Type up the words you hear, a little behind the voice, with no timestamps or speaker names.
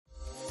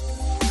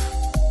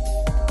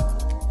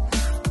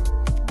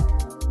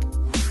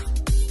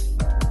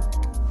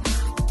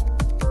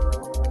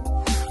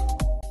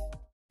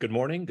Good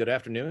morning, good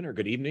afternoon, or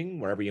good evening,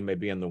 wherever you may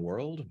be in the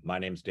world. My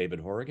name's David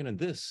Horrigan, and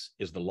this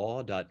is the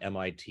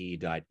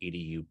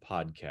law.MIT.edu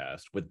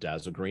podcast with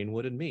Dazzle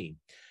Greenwood and me.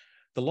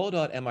 The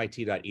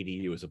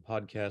law.MIT.edu is a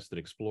podcast that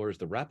explores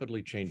the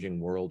rapidly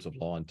changing worlds of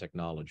law and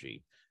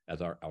technology.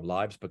 As our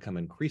lives become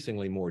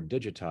increasingly more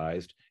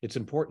digitized, it's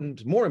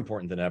more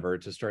important than ever,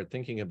 to start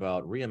thinking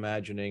about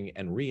reimagining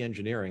and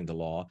re-engineering the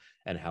law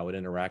and how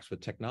it interacts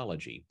with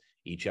technology.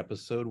 Each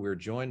episode, we're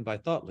joined by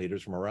thought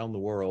leaders from around the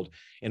world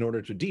in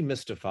order to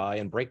demystify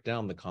and break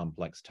down the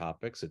complex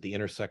topics at the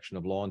intersection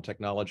of law and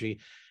technology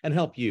and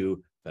help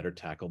you better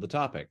tackle the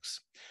topics.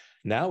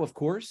 Now, of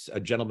course, a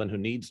gentleman who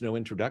needs no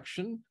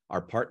introduction,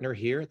 our partner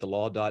here at the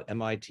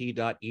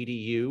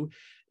law.MIT.edu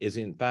is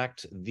in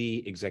fact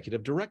the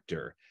executive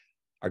director,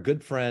 our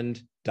good friend,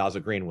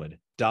 Daza Greenwood.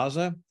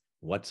 Daza,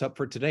 what's up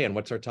for today and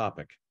what's our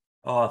topic?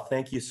 Oh,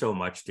 thank you so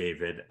much,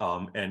 David.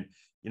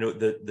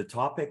 The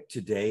topic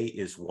today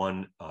is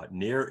one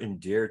near and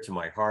dear to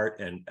my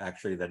heart, and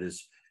actually that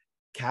has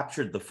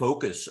captured the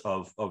focus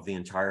of the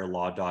entire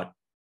law.MIT.edu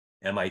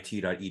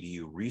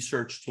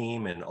research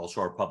team and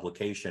also our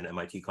publication,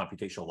 MIT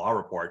Computational Law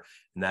Report,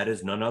 and that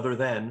is none other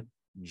than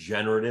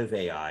generative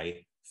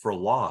AI for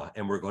law.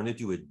 And we're going to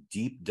do a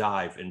deep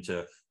dive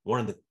into one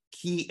of the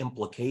key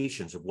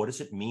implications of what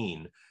does it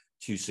mean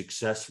to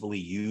successfully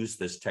use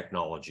this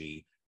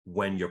technology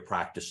when you're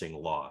practicing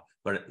law.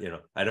 But,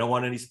 I don't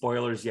want any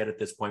spoilers yet at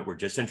this point. We're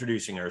just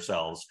introducing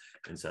ourselves.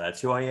 And so that's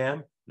who I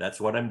am.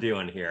 That's what I'm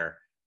doing here.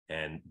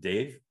 And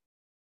Dave,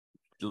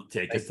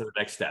 take us to the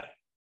next step.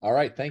 All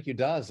right. Thank you,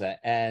 Daza.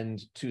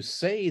 And to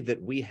say that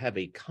we have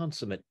a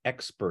consummate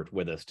expert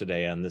with us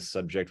today on this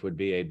subject would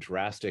be a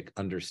drastic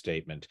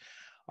understatement.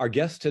 Our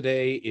guest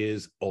today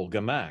is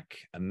Olga Mack.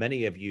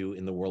 Many of you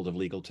in the world of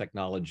legal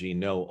technology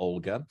know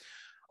Olga.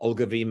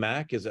 Olga V.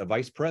 Mack is a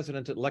vice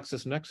president at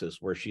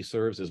LexisNexis, where she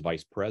serves as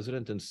vice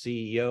president and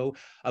CEO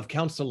of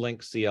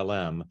CounselLink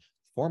CLM,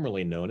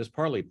 formerly known as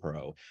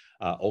ParleyPro.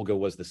 Olga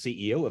was the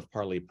CEO of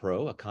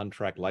ParleyPro, a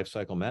contract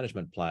lifecycle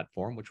management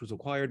platform, which was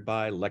acquired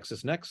by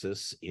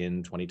LexisNexis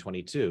in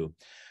 2022.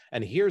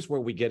 And here's where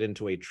we get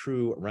into a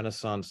true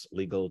Renaissance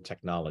legal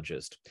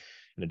technologist.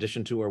 In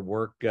addition to her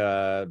work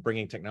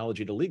bringing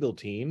technology to legal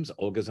teams,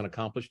 Olga's an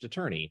accomplished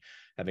attorney,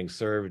 having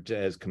served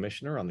as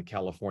commissioner on the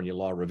California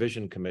Law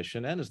Revision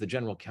Commission and as the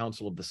general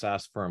counsel of the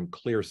SaaS firm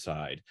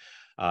Clearside,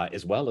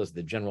 as well as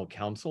the general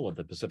counsel of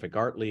the Pacific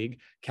Art League,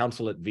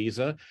 counsel at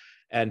Visa,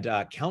 and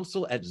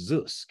counsel at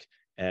Zusk.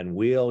 And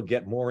we'll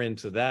get more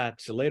into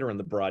that later in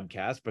the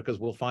broadcast because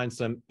we'll find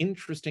some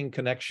interesting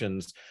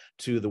connections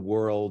to the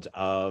world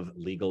of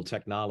legal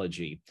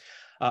technology.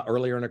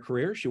 Earlier in her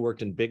career, she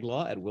worked in big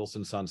law at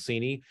Wilson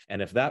Sonsini,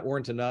 and if that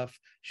weren't enough,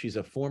 she's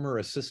a former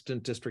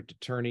assistant district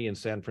attorney in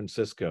San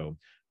Francisco.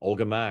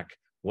 Olga Mack,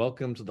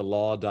 welcome to the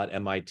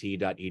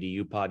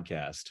law.MIT.edu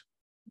podcast.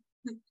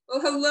 Well,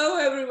 hello,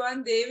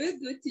 everyone. David,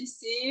 good to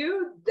see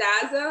you.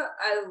 Daza,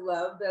 I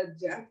love that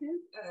jacket.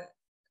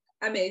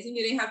 Amazing.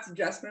 You didn't have to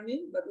dress for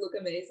me, but look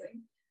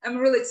amazing. I'm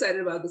really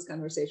excited about this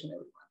conversation,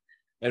 everyone.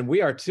 And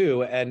we are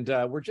too, and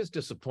we're just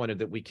disappointed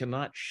that we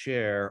cannot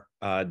share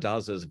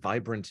Daza's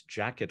vibrant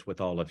jacket with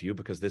all of you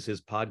because this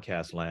is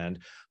podcast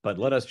land. But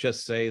let us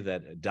just say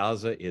that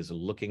Daza is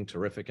looking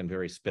terrific and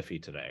very spiffy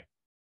today.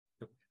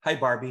 Hi,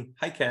 Barbie.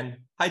 Hi, Ken.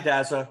 Hi,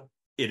 Daza.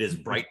 It is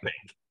bright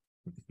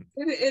pink.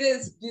 It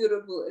is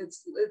beautiful.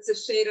 It's a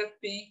shade of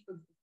pink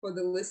for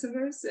the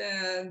listeners,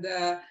 and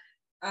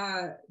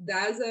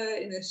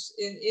Daza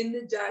in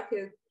the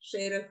jacket,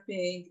 shade of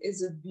pink,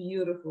 is a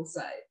beautiful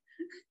sight.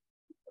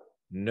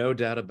 No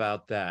doubt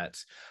about that.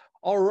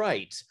 All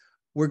right.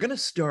 We're going to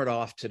start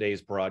off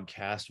today's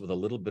broadcast with a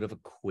little bit of a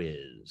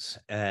quiz.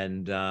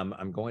 And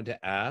I'm going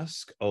to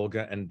ask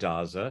Olga and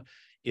Daza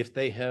if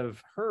they have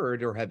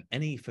heard or have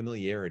any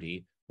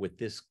familiarity with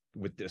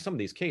some of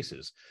these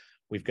cases.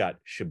 We've got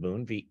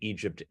Shaboon v.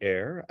 Egypt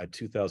Air, a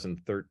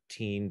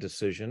 2013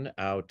 decision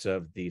out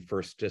of the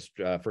First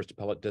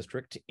Appellate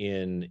District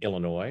in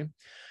Illinois.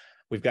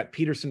 We've got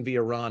Peterson v.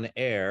 Iran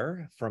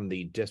Air from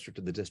the District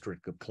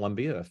of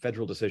Columbia, a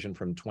federal decision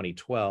from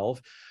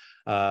 2012.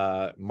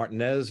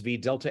 Martinez v.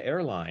 Delta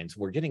Airlines.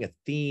 We're getting a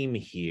theme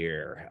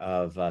here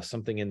of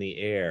something in the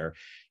air.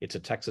 It's a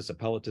Texas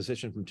appellate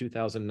decision from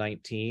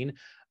 2019.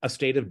 A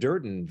State of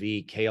Durden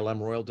v. KLM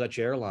Royal Dutch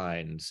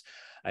Airlines.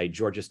 A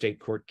Georgia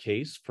State Court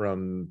case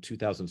from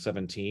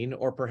 2017,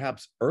 or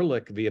perhaps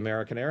Ehrlich v.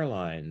 American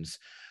Airlines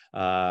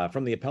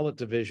from the Appellate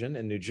Division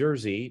in New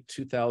Jersey,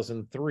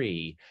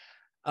 2003.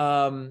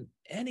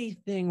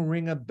 Anything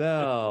ring a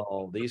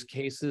bell? These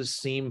cases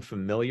seem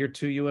familiar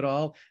to you at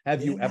all?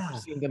 Have you ever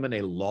seen them in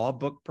a law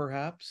book,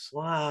 perhaps?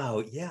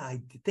 Wow. Yeah,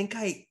 I think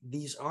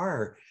these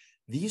are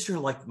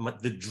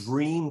like the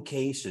dream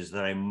cases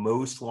that I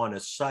most want to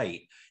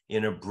cite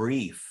in a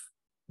brief.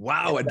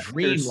 Wow, a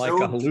dream, like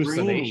a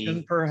hallucination,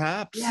 dreamy.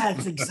 Perhaps? Yeah,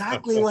 it's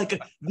exactly like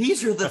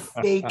these are the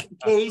fake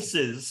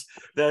cases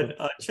that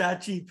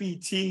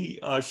ChatGPT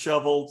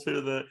shoveled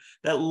to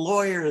that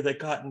lawyer that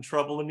got in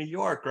trouble in New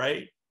York,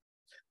 right?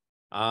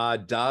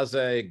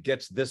 Daza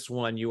gets this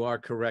one. You are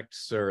correct,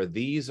 sir.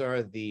 These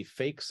are the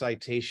fake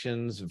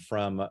citations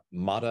from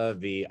Mata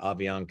v.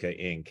 Avianca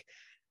Inc.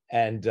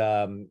 And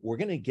we're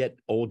going to get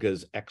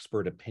Olga's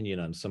expert opinion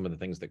on some of the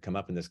things that come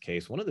up in this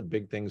case. One of the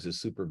big things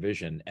is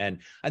supervision. And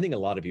I think a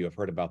lot of you have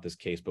heard about this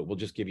case, but we'll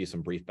just give you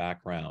some brief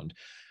background.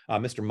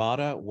 Mr.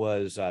 Mata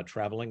was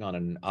traveling on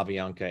an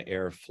Avianca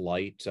Air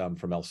flight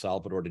from El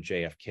Salvador to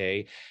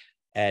JFK.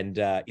 And,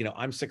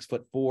 I'm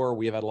 6'4".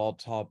 We have had a lot of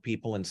tall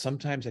people. And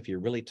sometimes if you're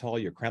really tall,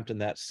 you're cramped in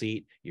that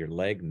seat, your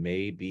leg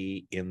may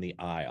be in the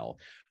aisle.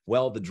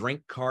 Well, the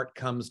drink cart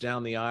comes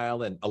down the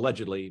aisle and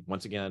allegedly,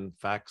 once again,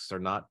 facts are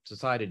not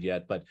decided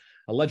yet, but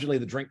allegedly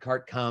the drink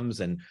cart comes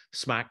and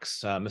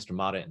smacks Mr.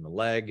 Mata in the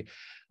leg.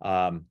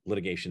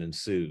 Litigation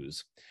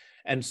ensues.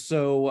 And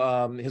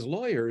so his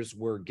lawyers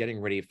were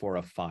getting ready for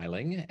a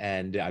filing,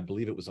 and I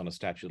believe it was on a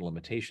statute of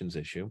limitations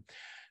issue.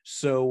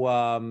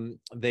 So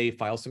they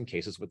file some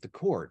cases with the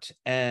court,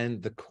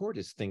 and the court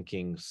is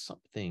thinking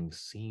something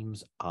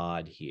seems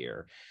odd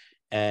here.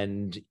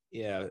 And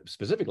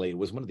specifically, it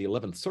was one of the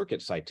 11th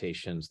Circuit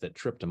citations that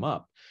tripped him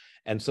up.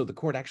 And so the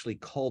court actually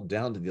called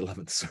down to the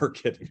 11th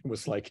Circuit and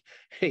was like,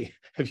 hey,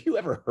 have you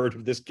ever heard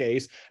of this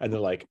case? And they're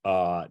like,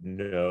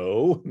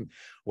 no.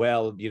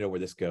 Well, you know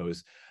where this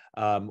goes.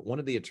 One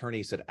of the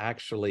attorneys had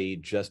actually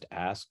just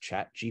asked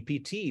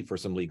ChatGPT for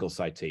some legal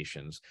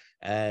citations,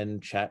 and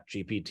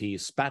ChatGPT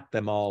spat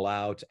them all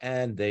out,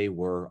 and they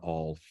were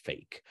all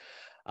fake.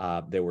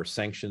 There were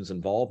sanctions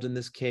involved in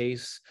this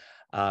case.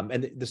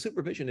 And the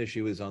supervision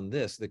issue is on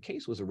this. The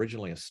case was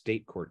originally a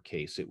state court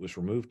case. It was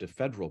removed to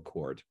federal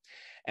court.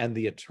 And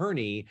the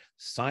attorney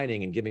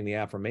signing and giving the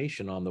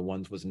affirmation on the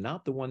ones was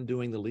not the one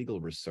doing the legal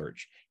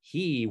research.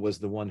 He was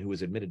the one who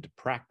was admitted to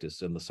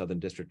practice in the Southern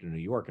District of New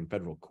York in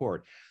federal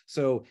court.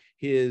 So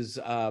his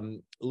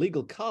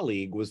legal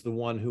colleague was the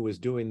one who was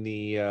doing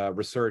the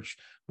research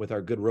with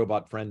our good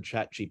robot friend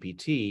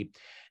ChatGPT,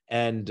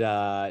 and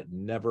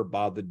never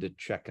bothered to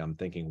check. I'm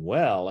thinking,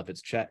 well, if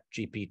it's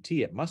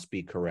ChatGPT, it must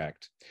be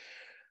correct.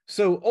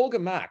 So Olga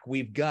Mack,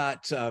 we've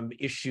got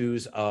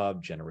issues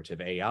of generative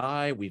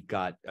AI. We've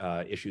got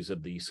issues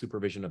of the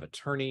supervision of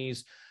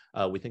attorneys.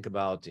 We think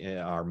about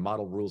our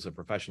model rules of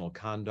professional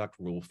conduct,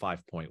 Rule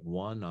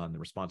 5.1 on the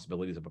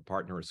responsibilities of a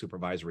partner or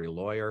supervisory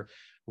lawyer,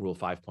 Rule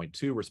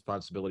 5.2,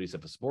 responsibilities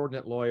of a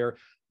subordinate lawyer.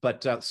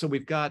 But so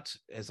we've got,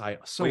 as I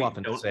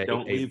often say,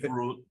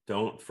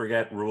 don't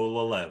forget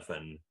Rule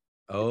 11.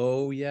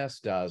 Oh yes,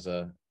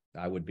 Daza.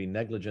 I would be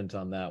negligent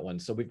on that one.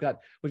 So we've got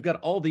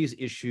all these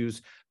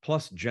issues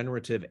plus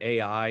generative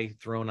AI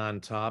thrown on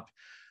top.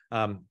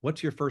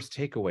 What's your first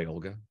takeaway,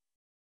 Olga?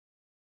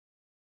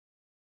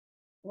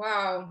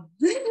 Wow.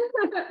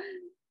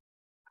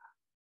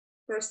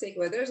 First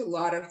takeaway, there's a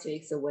lot of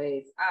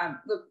takeaways.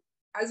 Look,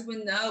 as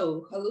we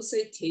know,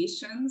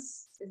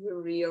 hallucinations is a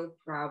real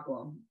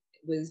problem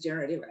with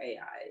generative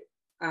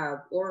AI,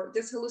 or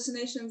just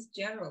hallucinations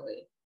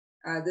generally.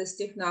 This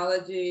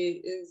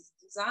technology is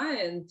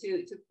designed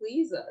to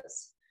please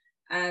us.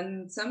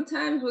 And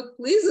sometimes what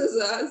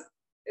pleases us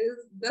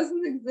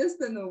doesn't exist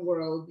in the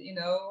world.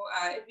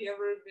 If you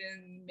ever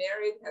been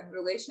married, had a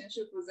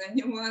relationship with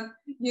anyone,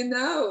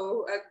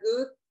 a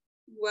good,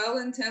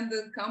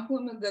 well-intended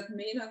compliment that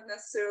may not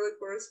necessarily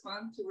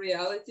correspond to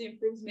reality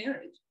improves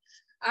marriage,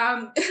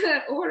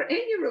 or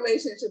any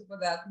relationship for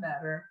that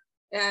matter.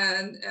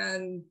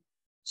 And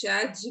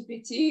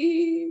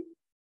ChatGPT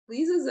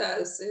pleases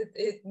us.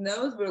 It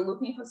knows we're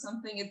looking for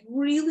something. It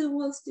really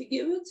wants to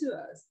give it to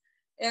us.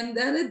 And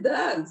then it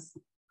does.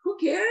 Who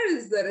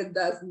cares that it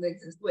doesn't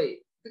exist? Wait,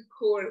 the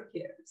court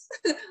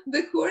cares.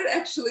 The court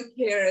actually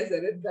cares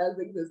that it does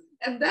exist.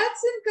 And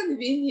that's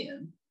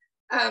inconvenient.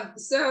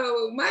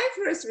 So my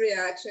first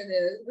reaction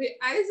is we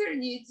either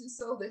need to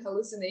solve the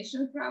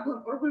hallucination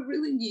problem, or we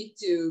really need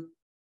to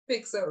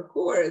fix our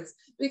courts,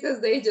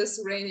 because they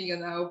just raining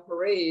in our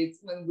parades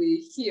when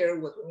we hear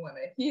what we want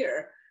to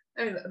hear.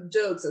 I mean,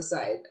 jokes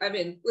aside, I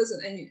mean, listen,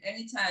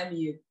 anytime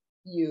you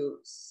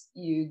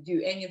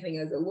do anything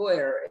as a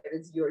lawyer,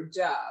 it's your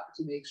job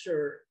to make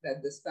sure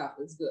that the stuff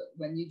is good.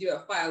 When you do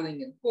a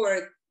filing in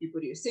court, you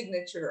put your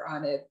signature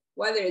on it,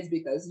 whether it's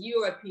because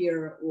you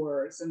appear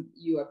or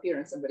you appear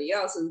in somebody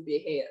else's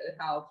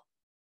behalf,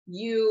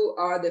 you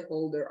are the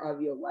holder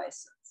of your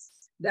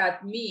license.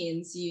 That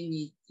means you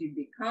need to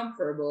be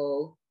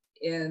comfortable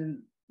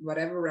in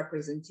whatever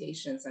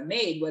representations are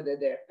made, whether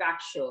they're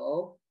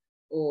factual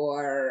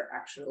or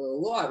actual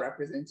law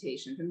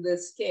representations. In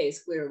this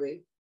case,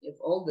 clearly, if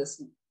all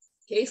this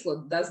case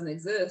law doesn't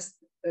exist,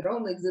 it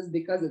only exists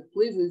because it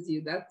pleases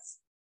you. That's,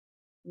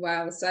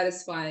 while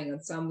satisfying on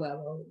some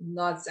level,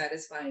 not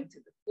satisfying to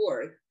the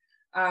court.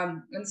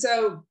 And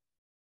so,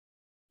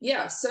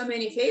 yeah, so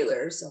many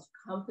failures of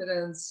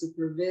competence,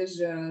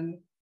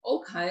 supervision,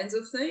 all kinds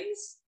of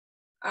things.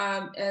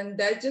 And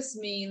that just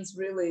means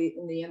really,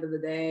 in the end of the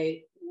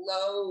day,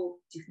 low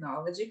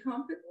technology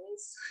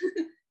competence,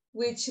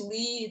 which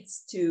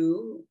leads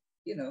to,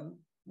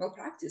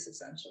 malpractice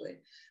essentially,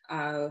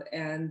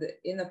 and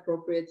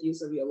inappropriate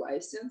use of your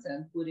license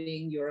and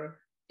putting your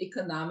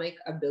economic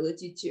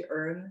ability to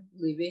earn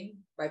living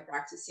by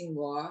practicing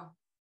law,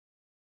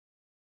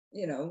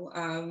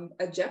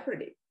 at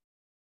jeopardy.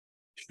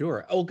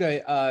 Sure.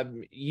 Olga,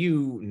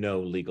 you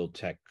know legal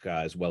tech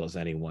as well as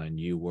anyone.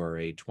 You were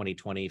a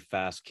 2020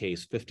 Fast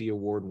Case 50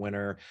 Award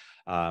winner.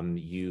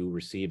 You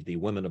received the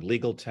Women of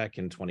Legal Tech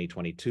in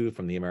 2022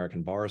 from the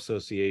American Bar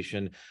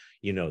Association.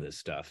 You know this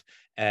stuff.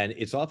 And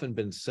it's often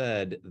been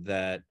said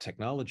that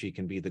technology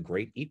can be the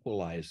great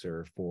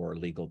equalizer for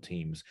legal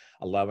teams,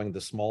 allowing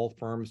the small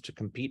firms to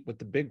compete with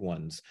the big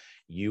ones.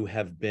 You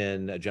have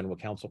been a general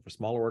counsel for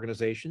smaller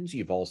organizations.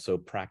 You've also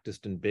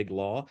practiced in big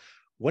law.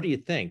 What do you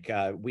think?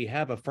 We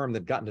have a firm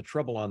that got into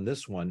trouble on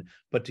this one,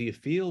 but do you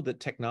feel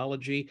that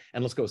technology,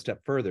 and let's go a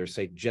step further,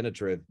 say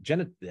generative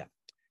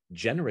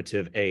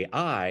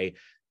AI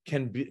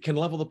can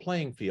level the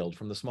playing field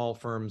from the small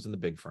firms and the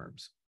big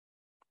firms?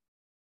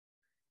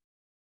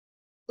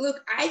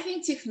 Look, I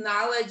think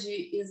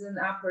technology is an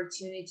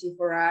opportunity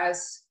for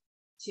us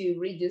to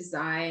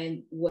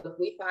redesign what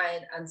we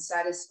find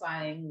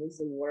unsatisfying with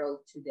the world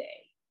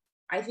today.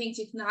 I think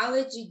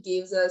technology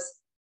gives us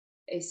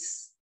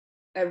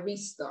a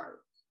restart.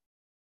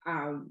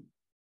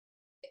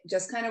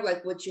 Just kind of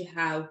like what you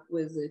have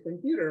with a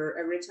computer.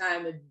 Every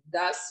time it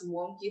does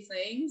wonky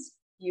things,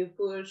 you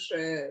push,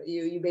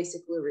 you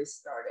basically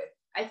restart it.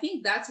 I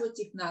think that's what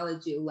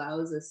technology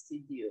allows us to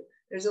do.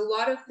 There's a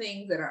lot of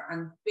things that are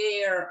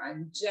unfair,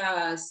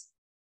 unjust,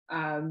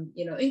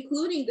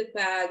 including the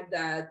fact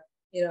that,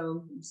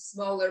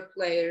 smaller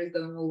players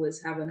don't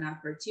always have an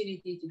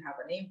opportunity to have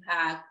an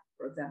impact.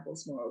 For example,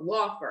 smaller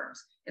law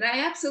firms. And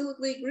I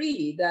absolutely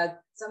agree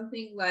that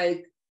something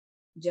like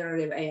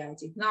generative AI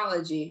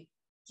technology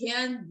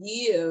can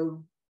give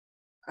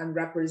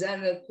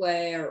unrepresented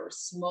player or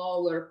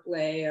smaller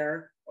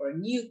player or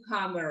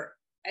newcomer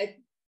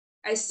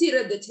a seat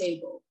at the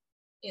table,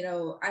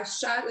 a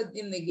shot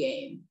in the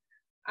game.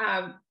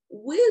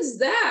 With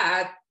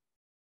that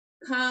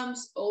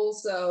comes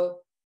also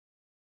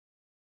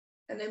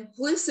an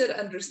implicit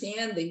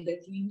understanding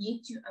that you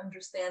need to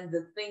understand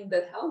the thing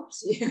that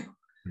helps you.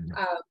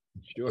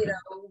 Sure.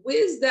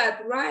 With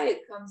that right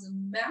comes a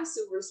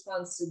massive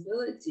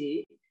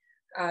responsibility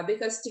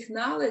because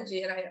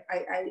technology, and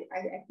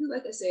I feel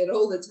like I say it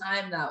all the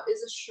time now,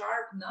 is a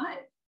sharp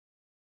knife.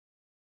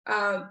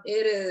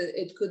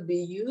 It could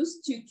be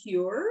used to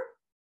cure,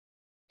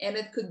 and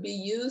it could be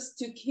used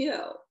to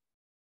kill.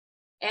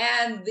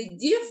 And the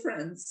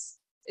difference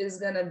is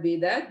going to be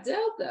that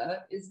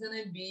delta is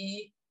going to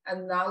be a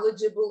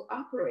knowledgeable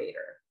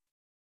operator.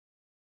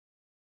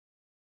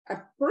 A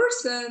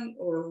person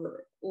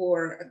or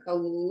a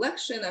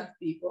collection of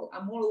people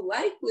are more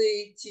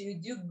likely to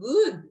do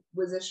good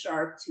with a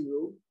sharp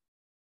tool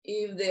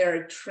if they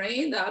are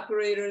trained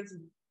operators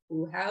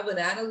who have an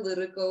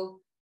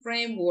analytical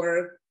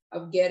framework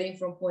of getting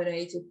from point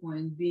A to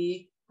point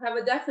B, have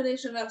a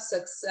definition of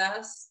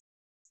success,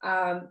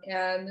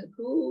 and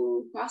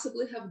who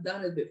possibly have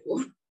done it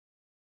before.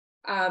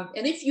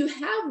 And if you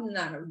have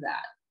none of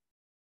that,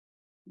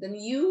 then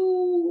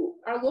you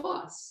are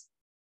lost.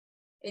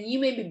 And you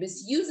may be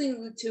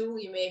misusing the tool,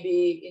 you may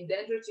be in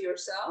danger to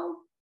yourself,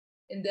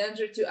 in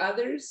danger to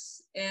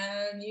others,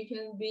 and you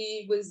can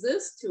be, with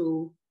this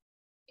tool,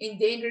 in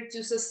danger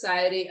to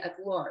society at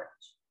large.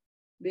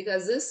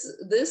 Because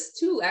this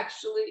tool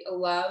actually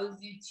allows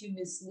you to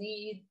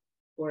mislead,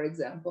 for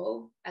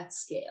example, at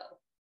scale.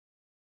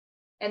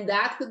 And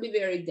that could be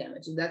very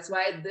damaging. That's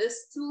why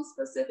this tool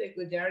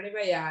specifically, generative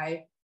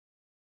AI,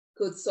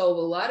 could solve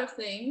a lot of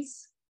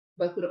things,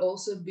 but could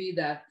also be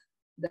that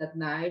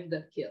knife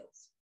that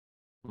kills.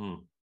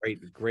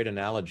 Great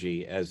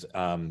analogy. As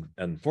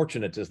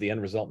unfortunate as the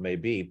end result may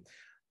be,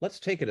 let's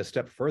take it a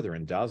step further.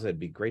 And Daza, it'd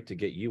be great to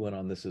get you in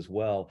on this as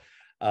well.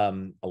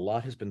 A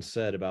lot has been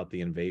said about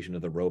the invasion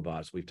of the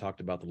robots. We've talked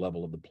about the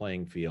level of the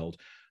playing field,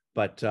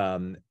 but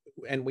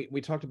and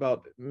we talked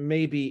about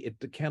maybe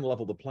it can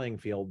level the playing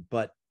field,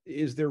 but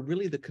is there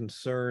really the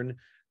concern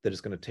that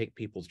it's going to take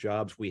people's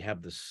jobs? We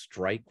have the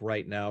strike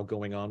right now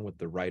going on with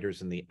the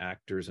writers and the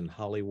actors in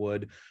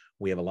Hollywood.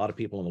 We have a lot of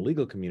people in the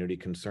legal community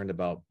concerned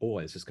about,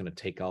 boy, is this going to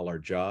take all our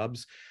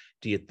jobs?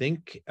 Do you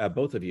think,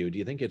 both of you, do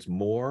you think it's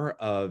more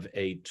of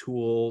a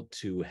tool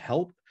to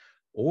help,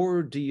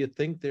 or do you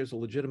think there's a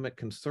legitimate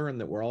concern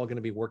that we're all going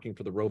to be working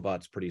for the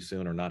robots pretty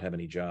soon or not have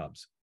any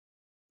jobs?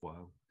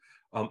 Wow.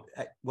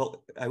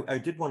 Well, I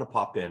did want to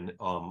pop in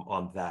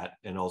on that,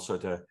 and also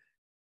to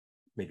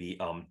maybe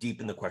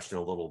deepen the question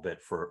a little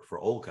bit for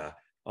Olga.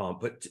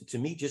 But to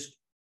me, just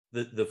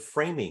the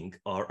framing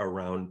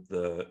around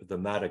the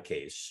Meta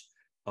case,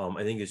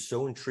 I think is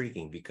so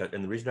intriguing, because,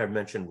 and the reason I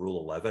mentioned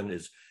Rule 11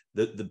 is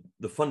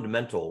the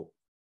fundamental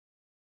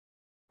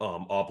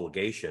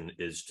obligation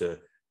is to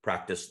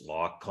practice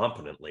law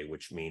competently,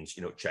 which means,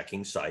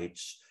 checking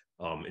cites,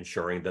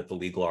 ensuring that the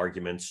legal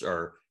arguments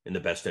are in the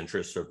best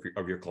interests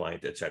of your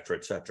client, et cetera,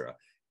 et cetera.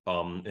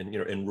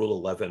 And Rule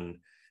 11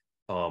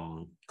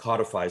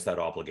 codifies that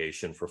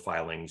obligation for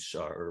filings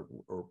or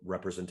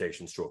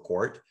representations to a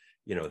court,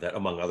 that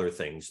among other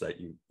things, that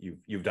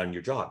you've done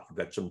your job, you've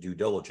got some due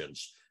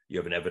diligence,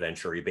 you have an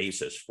evidentiary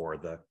basis for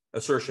the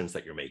assertions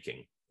that you're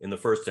making in the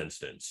first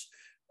instance.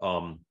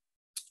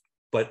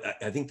 But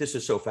I think this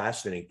is so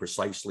fascinating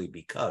precisely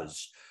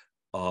because,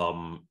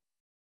 well,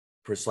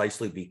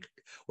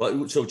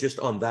 so just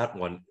on that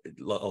one,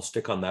 I'll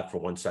stick on that for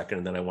 1 second,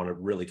 and then I want to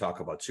really talk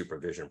about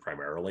supervision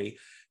primarily.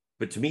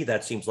 But to me,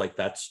 that seems like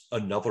that's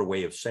another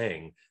way of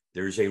saying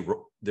there's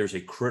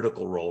a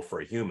critical role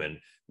for a human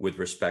with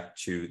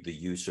respect to the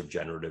use of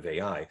generative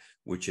AI,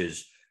 which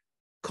is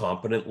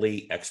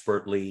competently,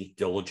 expertly,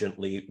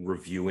 diligently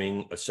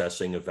reviewing,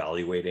 assessing,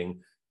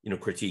 evaluating,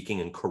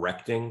 critiquing and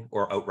correcting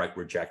or outright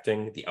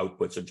rejecting the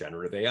outputs of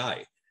generative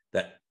AI.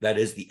 That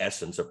is the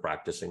essence of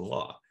practicing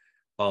law.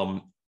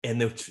 And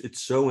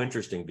it's so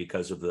interesting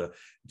because of the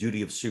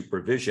duty of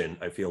supervision,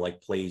 I feel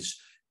like plays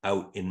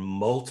out in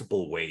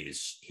multiple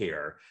ways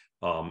here,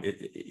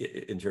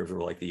 in terms of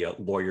like the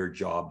lawyer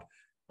job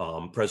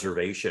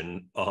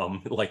preservation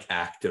like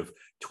act of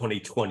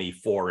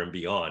 2024 and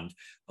beyond.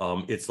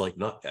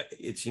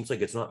 It seems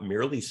like it's not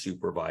merely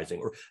supervising,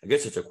 or I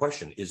guess it's a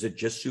question, is it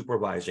just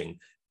supervising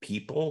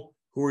people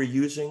who are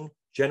using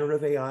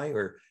generative AI,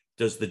 or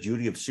does the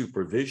duty of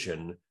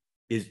supervision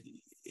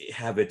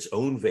have its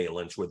own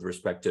valence with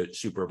respect to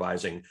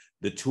supervising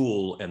the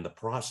tool and the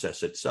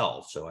process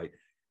itself? So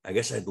I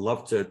guess I'd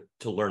love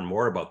to learn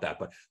more about that.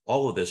 But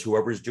all of this,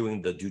 whoever's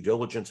doing the due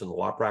diligence in the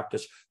law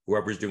practice,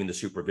 whoever's doing the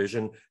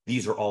supervision,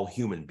 these are all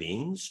human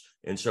beings.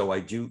 And so I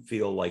do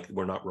feel like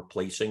we're not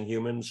replacing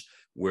humans.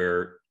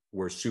 We're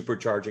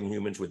supercharging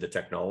humans with the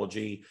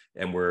technology,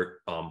 and we're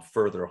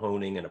further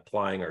honing and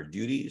applying our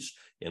duties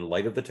in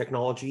light of the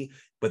technology.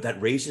 But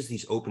that raises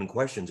these open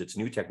questions. It's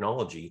new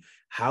technology.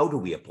 How do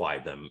we apply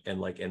them?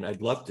 And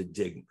I'd love to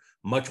dig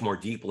much more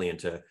deeply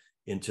into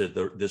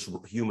this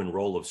human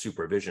role of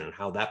supervision and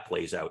how that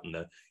plays out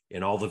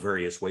in all the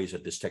various ways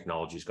that this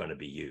technology is going to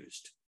be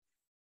used.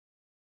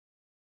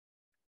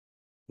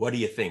 What do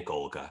you think,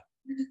 Olga?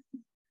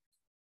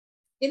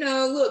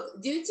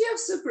 Look, duty of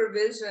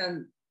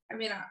supervision,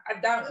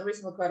 I've done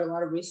recently quite a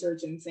lot of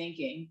research and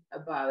thinking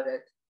about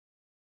it.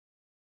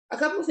 A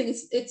couple of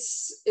things.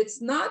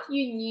 It's not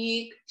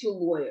unique to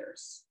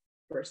lawyers,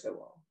 first of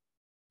all.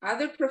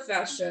 Other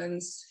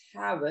professions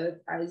have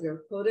it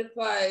either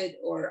codified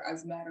or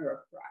as a matter of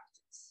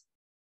practice.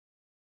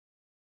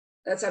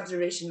 That's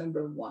observation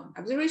number one.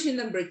 Observation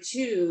number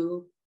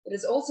two, it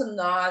is also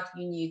not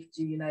unique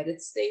to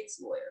United States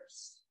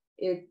lawyers.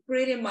 It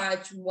pretty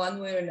much, one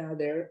way or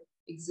another,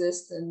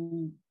 exists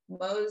in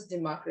most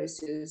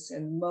democracies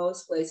and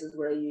most places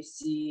where you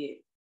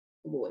see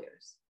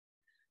lawyers.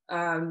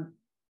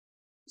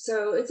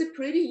 So it's a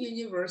pretty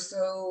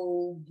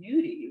universal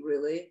duty,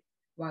 really,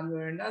 one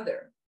way or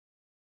another.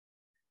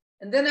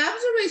 And then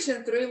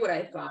observation three, what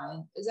I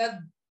find is that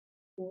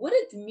what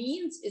it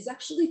means is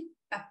actually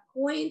a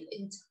point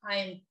in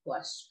time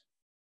question.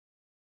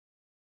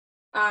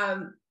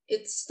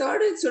 It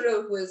started sort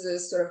of with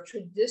this sort of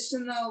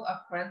traditional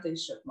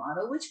apprenticeship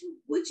model, which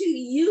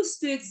used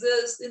to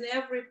exist in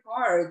every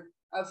part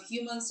of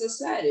human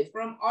society,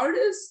 from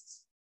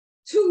artists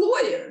to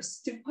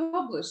lawyers, to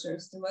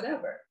publishers, to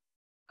whatever.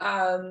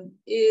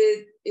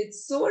 It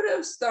sort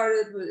of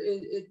started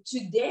with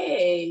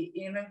today.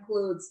 It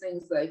includes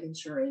things like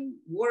ensuring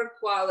work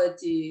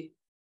quality,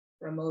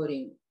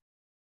 promoting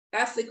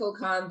ethical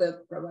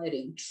conduct,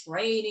 providing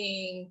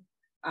training,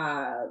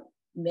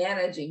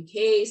 managing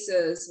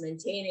cases,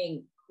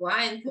 maintaining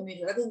client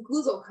community. That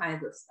includes all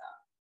kinds of stuff.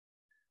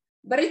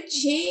 But it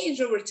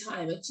changed over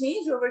time. It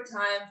changed over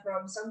time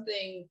from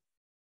something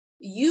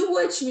you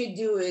watch me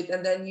do it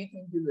and then you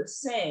can do the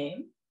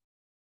same,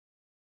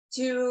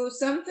 to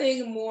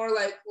something more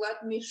like,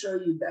 let me show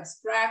you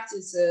best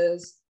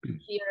practices.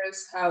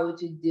 Here's how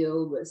to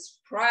deal with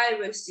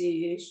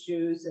privacy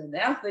issues and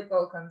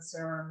ethical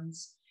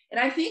concerns. And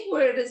I think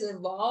where it is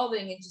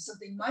evolving into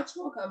something much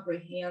more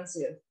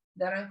comprehensive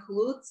that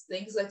includes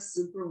things like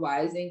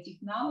supervising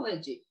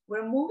technology.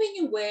 We're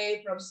moving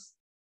away from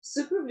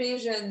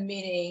supervision,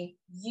 meaning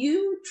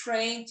you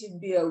train to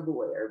be a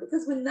lawyer,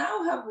 because we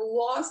now have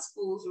law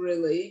schools,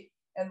 really,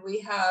 and we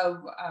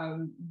have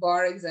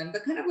bar exam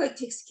that kind of like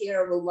takes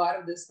care of a lot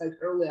of this like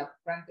early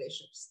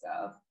apprenticeship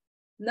stuff.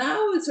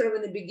 Now it's sort of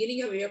in the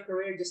beginning of your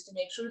career, just to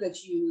make sure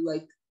that you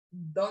like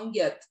don't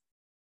get,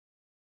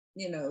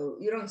 you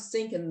don't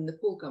sink in the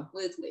pool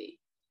completely.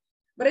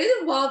 But it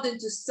evolved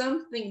into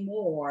something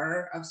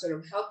more of sort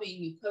of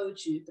helping you,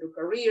 coach you through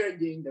career,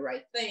 doing the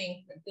right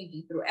thing, and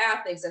thinking through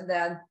ethics, and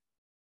then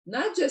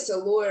not just a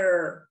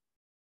lawyer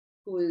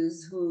who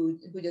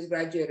just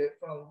graduated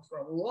from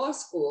law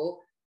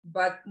school,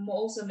 but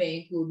also may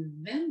include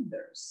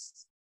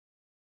vendors,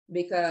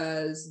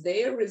 because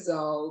their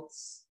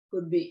results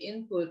could be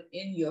input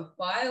in your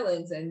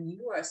filings and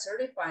you are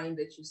certifying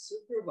that you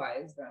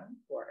supervise them,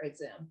 for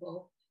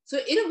example. So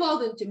it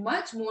evolved into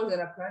much more than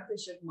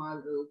apprenticeship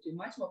model, to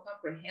much more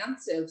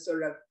comprehensive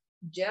sort of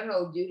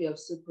general duty of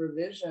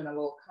supervision of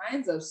all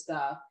kinds of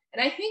stuff.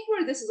 And I think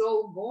where this is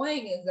all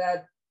going is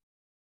that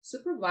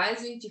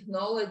supervising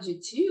technology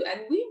too,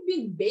 and we've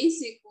been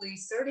basically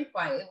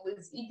certifying it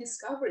with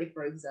e-discovery,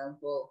 for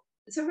example.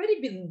 it's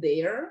already been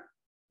there,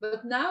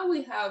 but now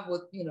we have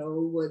what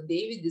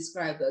David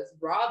described as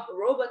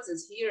robots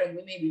is here, and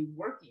we may be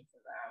working for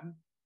them.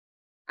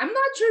 I'm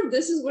not sure if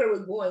this is where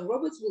we're going.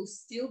 Robots will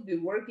still be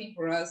working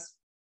for us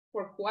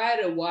for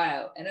quite a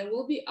while, and it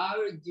will be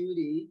our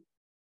duty,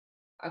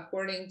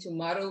 according to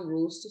model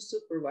rules, to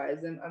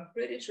supervise them. I'm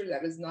pretty sure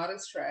that is not a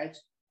stretch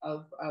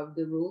of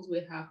the rules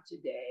we have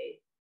today.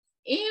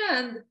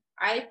 And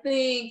I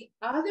think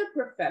other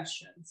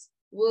professions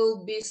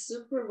will be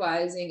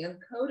supervising and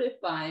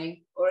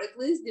codifying, or at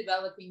least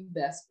developing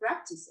best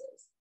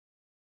practices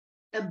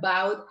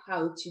about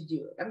how to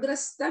do it. I'm going to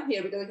stop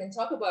here because I can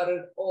talk about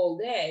it all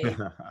day.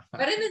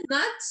 But in a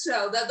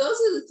nutshell, those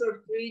are the sort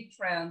of three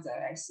trends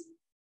that I see.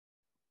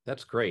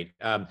 That's great.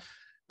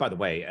 By the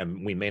way,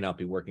 we may not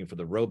be working for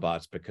the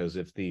robots, because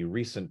if the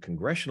recent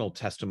congressional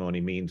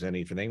testimony means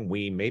anything,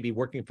 we may be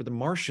working for the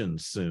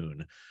Martians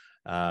soon.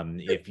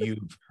 If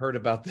you've heard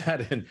about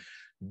that. And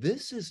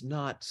this is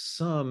not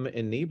some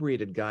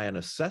inebriated guy in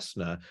a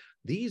Cessna.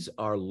 These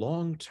are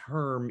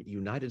long-term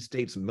United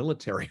States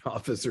military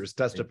officers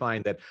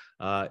testifying that,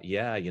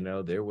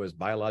 there was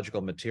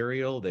biological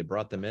material. They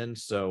brought them in.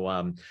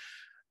 So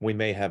we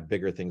may have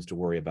bigger things to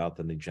worry about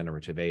than the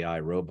generative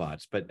AI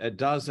robots. But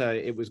Daza,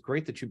 it was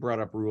great that you brought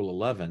up Rule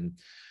 11,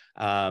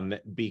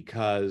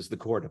 because the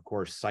court, of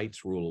course,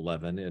 cites Rule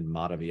 11 in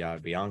Mata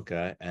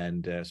Bianca,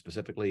 and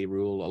specifically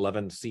Rule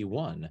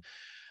 11C1,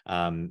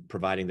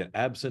 providing that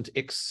absent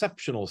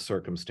exceptional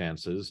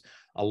circumstances,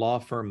 a law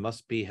firm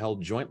must be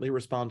held jointly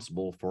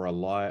responsible for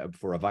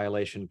a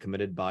violation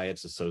committed by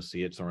its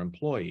associates or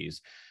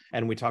employees.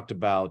 And we talked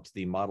about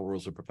the Model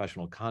Rules of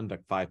Professional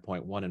Conduct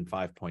 5.1 and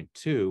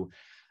 5.2.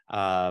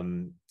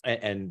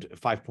 And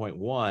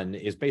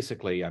 5.1 is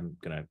basically, I'm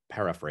going to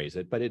paraphrase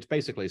it, but it's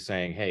basically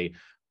saying, hey,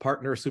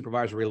 partner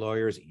supervisory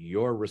lawyers,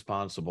 you're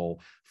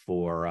responsible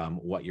for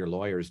what your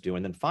lawyers do.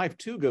 And then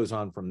 5.2 goes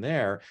on from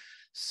there,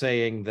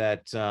 saying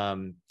that,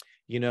 the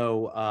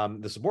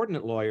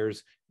subordinate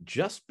lawyers,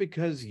 just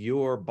because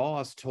your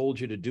boss told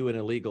you to do an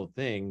illegal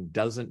thing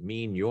doesn't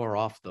mean you're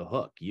off the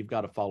hook. You've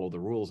got to follow the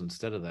rules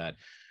instead of that.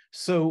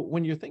 So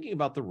when you're thinking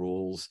about the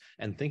rules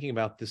and thinking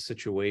about this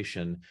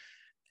situation,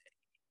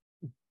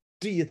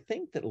 do you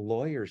think that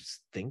lawyers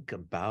think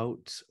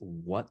about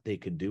what they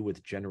could do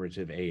with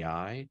generative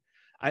AI?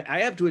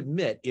 I have to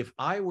admit, if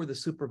I were the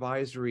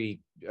supervisory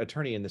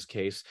attorney in this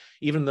case,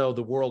 even though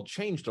the world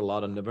changed a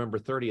lot on November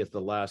 30th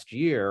of last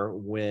year,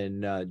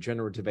 when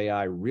generative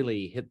AI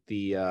really hit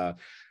the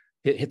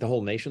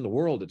whole nation, the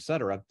world, et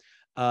cetera,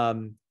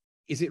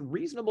 is it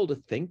reasonable to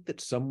think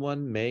that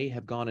someone may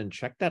have gone and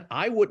checked that?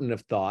 I wouldn't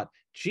have thought,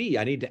 gee,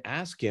 I need to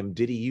ask him,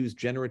 did he use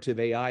generative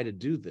AI to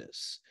do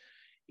this?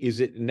 Is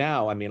it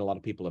now? I mean, a lot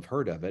of people have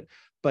heard of it,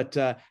 but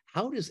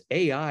how does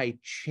AI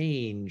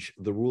change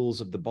the rules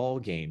of the ball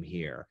game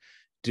here?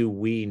 Do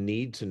we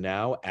need to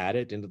now add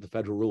it into the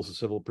Federal Rules of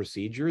Civil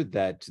Procedure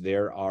that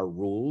there are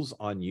rules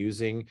on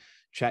using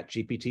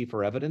ChatGPT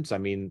for evidence? I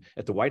mean,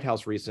 at the White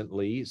House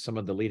recently, some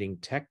of the leading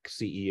tech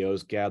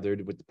CEOs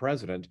gathered with the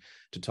president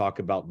to talk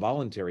about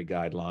voluntary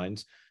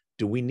guidelines.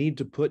 Do we need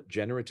to put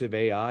generative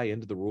AI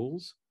into the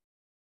rules?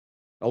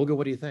 Olga,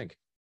 what do you think?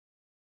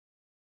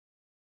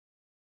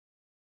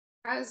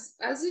 As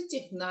a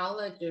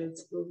technologist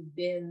who've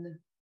been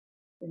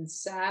in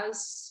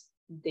SaaS,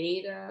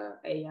 data,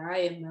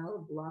 AI,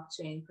 ML,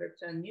 blockchain,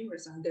 crypto, and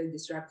numerous other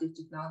disruptive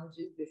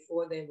technologies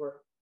before they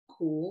were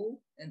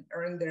cool and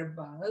earned their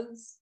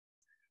buzz,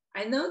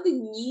 I know the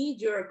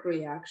knee-jerk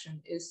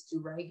reaction is to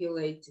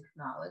regulate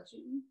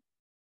technology,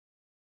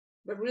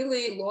 but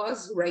really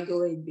laws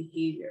regulate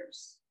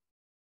behaviors.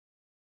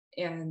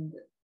 And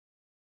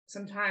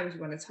sometimes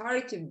when it's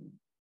hard to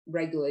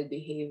regulate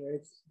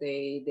behaviors,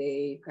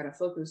 they kind of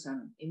focus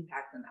on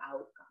impact and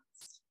outcomes.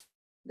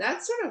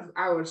 That's sort of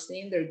our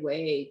standard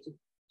way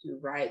to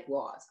write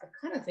laws. I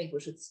kind of think we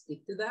should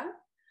stick to that.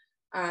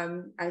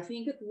 I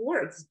think it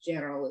works,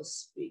 generally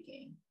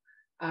speaking.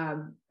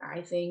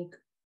 I think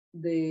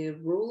the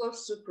rule of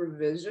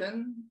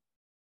supervision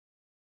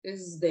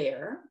is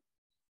there.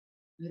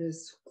 It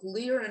is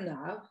clear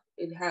enough.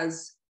 It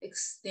has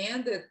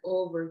extended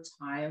over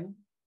time,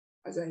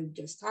 as I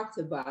just talked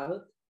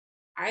about.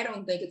 I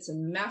don't think it's a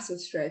massive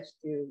stretch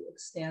to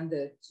extend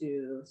it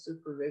to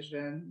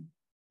supervision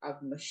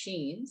of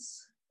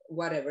machines,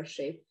 whatever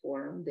shape,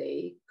 form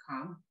they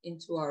come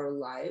into our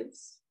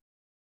lives.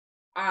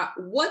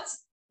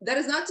 That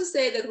is not to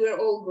say that we're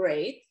all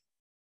great,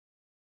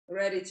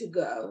 ready to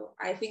go.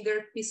 I think there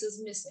are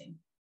pieces missing.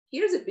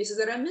 Here's the pieces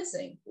that are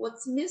missing.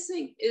 What's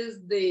missing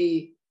is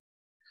the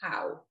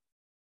how.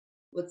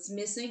 What's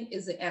missing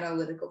is the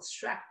analytical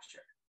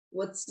structure.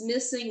 What's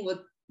missing with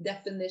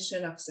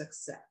definition of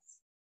success.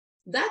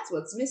 That's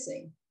what's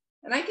missing.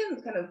 And I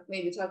can kind of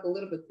maybe talk a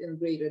little bit in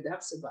greater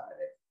depths about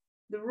it.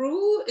 The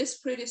rule is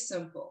pretty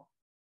simple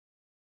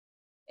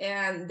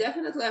and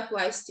definitely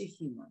applies to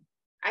human.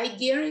 I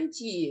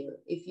guarantee you,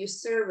 if you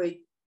survey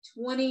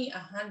 20,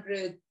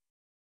 100,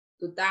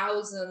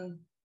 2,000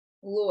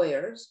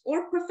 lawyers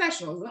or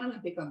professionals, I'm going to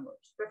pick on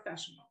lawyers,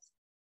 professionals,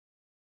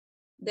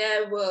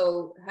 They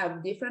will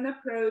have different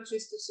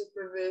approaches to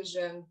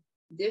supervision,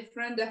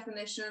 different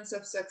definitions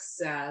of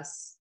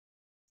success,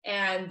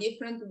 and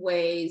different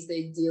ways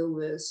they deal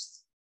with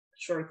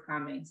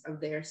shortcomings of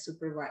their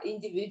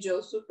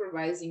individual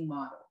supervising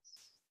models.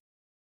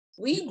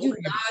 We do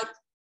not,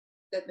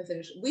 let me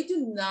finish. We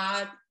do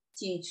not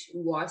teach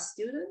law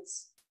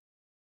students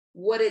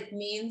what it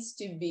means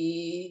to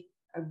be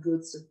a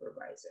good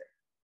supervisor.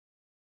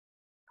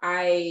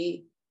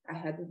 I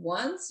had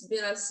once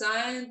been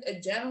assigned a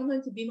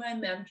gentleman to be my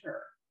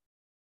mentor.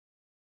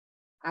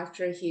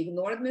 After he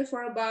ignored me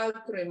for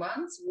about 3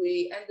 months,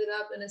 we ended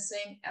up in the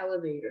same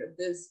elevator.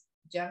 This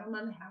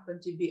gentleman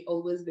happened to be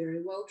always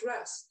very well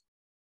dressed.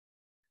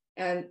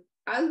 And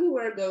as we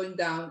were going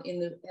down in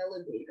the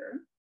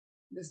elevator,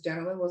 this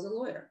gentleman was a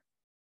lawyer.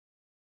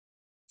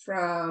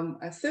 From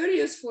a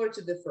 30th floor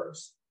to the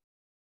first,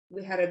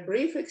 we had a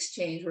brief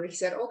exchange where he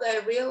said, Olga, I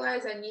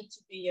realize I need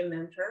to be your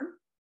mentor.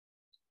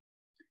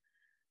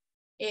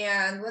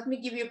 And let me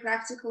give you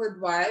practical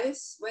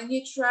advice. When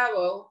you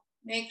travel,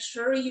 make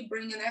sure you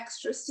bring an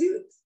extra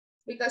suit,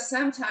 because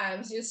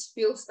sometimes you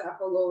spill stuff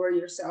all over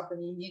yourself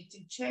and you need to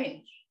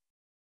change.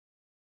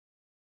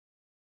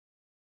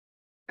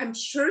 I'm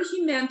sure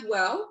he meant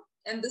well,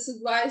 and this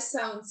advice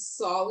sounds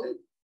solid.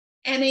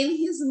 And in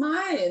his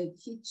mind,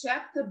 he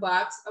checked the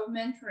box of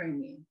mentoring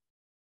me.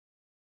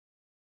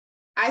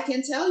 I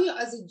can tell you,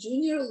 as a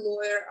junior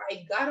lawyer,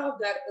 I got off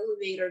that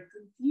elevator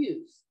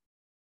confused.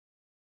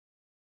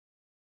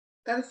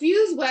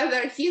 Confused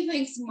whether he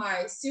thinks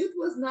my suit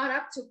was not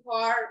up to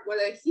par,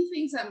 whether he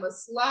thinks I'm a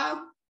slob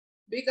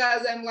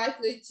because I'm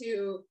likely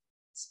to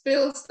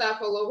spill stuff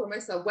all over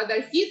myself,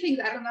 whether he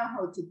thinks I don't know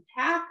how to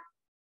pack,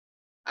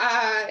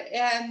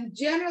 and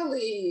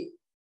generally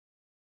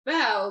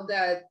felt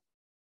that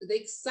the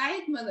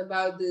excitement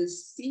about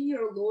this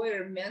senior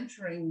lawyer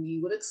mentoring me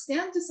would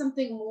extend to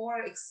something more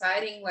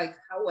exciting, like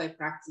how I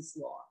practice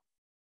law.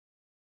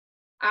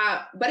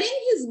 But in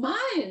his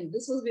mind,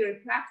 this was very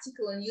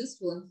practical and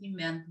useful, and he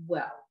meant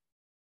well.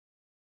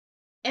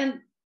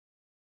 And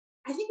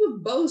I think we're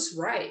both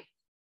right.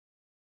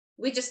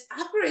 We just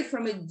operate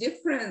from a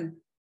different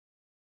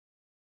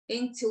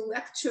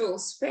intellectual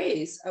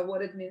space of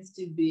what it means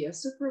to be a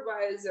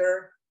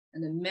supervisor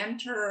and a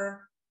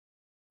mentor,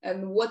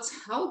 and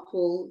what's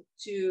helpful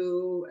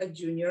to a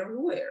junior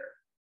lawyer.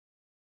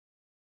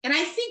 And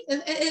I think,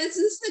 and it's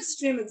an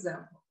extreme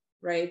example,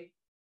 right?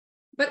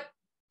 But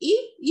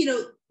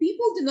if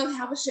people do not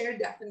have a shared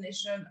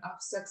definition of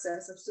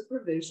success of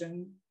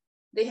supervision,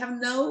 they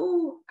have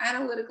no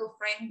analytical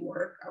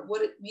framework of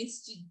what it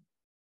means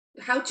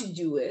to, how to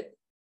do it,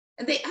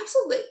 and they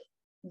absolutely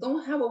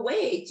don't have a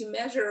way to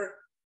measure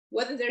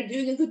whether they're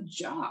doing a good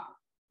job.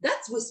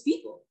 That's with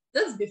people.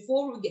 That's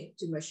before we get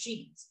to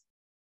machines.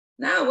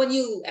 Now, when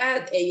you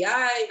add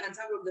AI on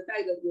top of the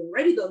fact that we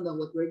already don't know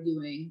what we're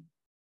doing,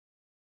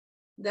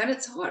 then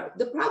it's hard.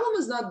 The problem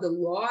is not the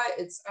law,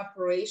 it's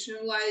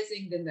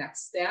operationalizing the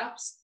next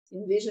steps,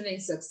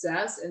 envisioning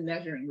success, and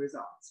measuring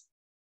results.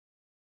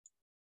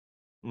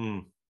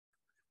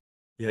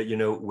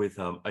 Yeah, with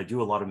I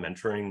do a lot of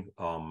mentoring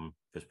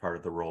as part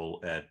of the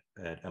role at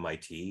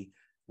MIT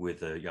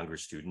with younger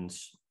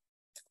students.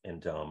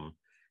 And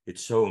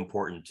it's so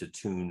important to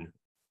tune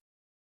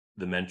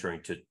the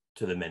mentoring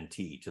to the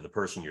mentee, to the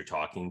person you're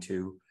talking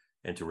to,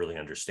 and to really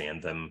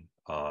understand them.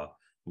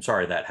 I'm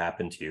sorry that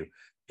happened to you.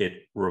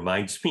 It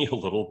reminds me a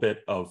little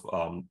bit of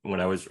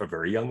when I was a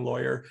very young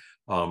lawyer.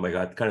 I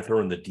got kind of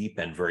thrown in the deep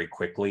end very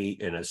quickly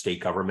in a state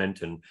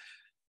government and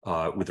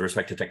with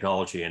respect to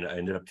technology. And I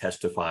ended up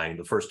testifying.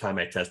 The first time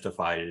I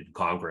testified in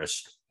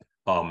Congress,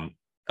 I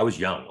was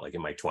young, like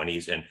in my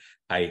 20s. And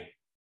I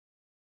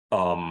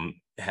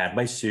had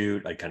my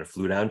suit. I kind of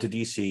flew down to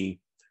DC,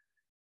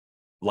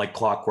 like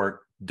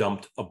clockwork,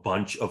 dumped a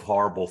bunch of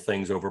horrible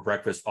things over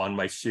breakfast on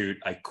my suit.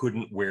 I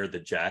couldn't wear the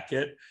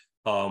jacket.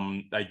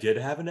 I did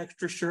have an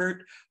extra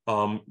shirt,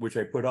 which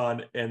I put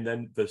on, and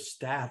then the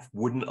staff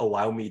wouldn't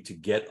allow me to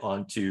get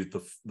onto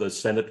the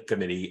Senate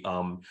committee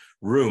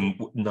room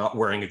not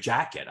wearing a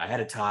jacket. I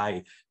had a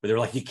tie, but they were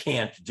like, you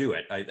can't do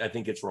it. I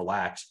think it's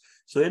relaxed.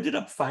 So they ended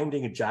up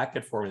finding a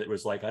jacket for me that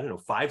was like, I don't know,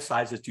 5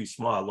 sizes too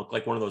small. It looked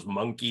like one of those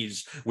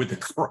monkeys with the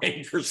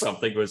crank or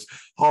something. It was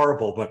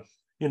horrible. But,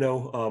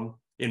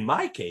 in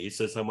my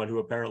case, as someone who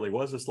apparently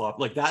was a slob,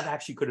 like that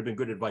actually could have been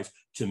good advice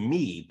to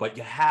me, but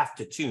you have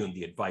to tune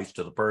the advice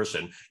to the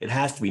person. It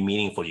has to be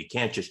meaningful. You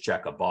can't just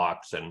check a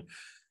box.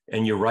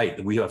 And you're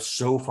right, we have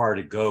so far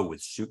to go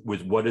with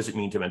what does it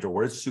mean to mentor?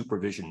 What does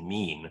supervision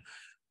mean?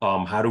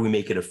 How do we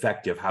make it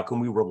effective? How can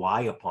we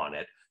rely upon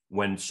it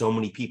when so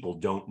many people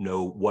don't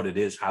know what it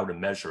is, how to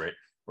measure it,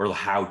 or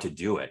how to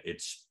do it?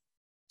 It's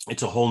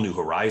a whole new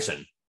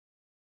horizon.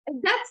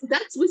 And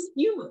that's with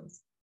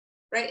humans.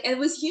 Right. And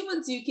with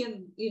humans, you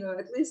can,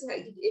 at least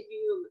if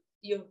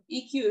your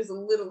EQ is a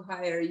little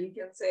higher, you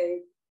can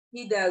say,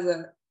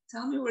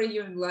 tell me where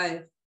you're in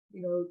life,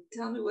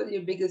 tell me what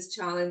your biggest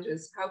challenge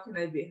is. How can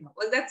I be helpful?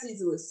 Like that's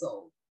easily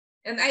solved.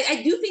 And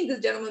I do think this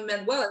gentleman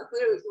meant well, and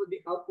clearly it would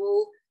be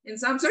helpful in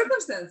some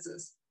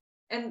circumstances.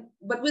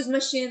 But with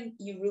machine,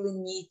 you really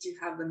need to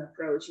have an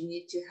approach. You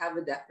need to have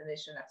a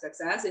definition of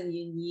success, and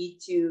you need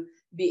to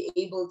be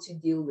able to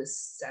deal with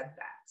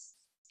setbacks.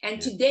 And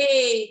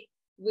today,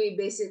 we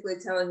basically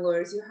telling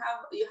lawyers, you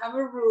have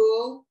a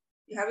rule,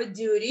 you have a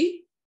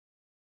duty,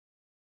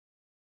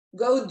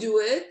 go do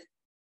it,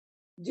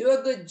 do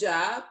a good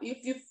job.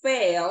 If you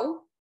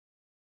fail,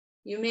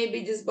 you may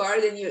be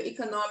disbarred, and your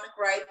economic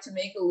right to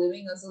make a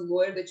living as a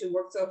lawyer that you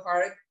worked so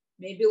hard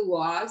may be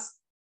lost.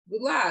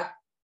 Good luck.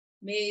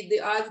 May the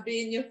odds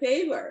be in your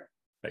favor.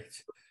 Right.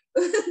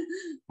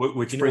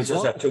 Which brings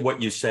us up to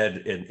what you said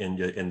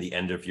in the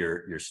end of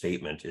your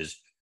statement is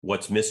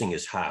what's missing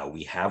is how.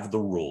 We have the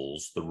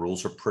rules. The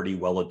rules are pretty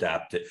well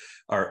adapted,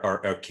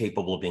 are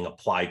capable of being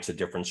applied to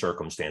different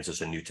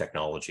circumstances and new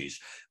technologies,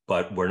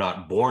 but we're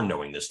not born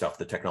knowing this stuff.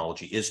 The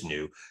technology is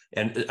new.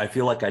 And I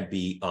feel like I'd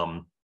be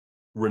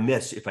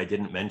remiss if I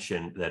didn't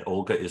mention that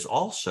Olga is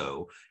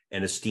also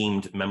an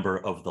esteemed member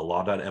of the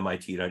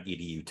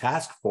law.MIT.edu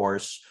task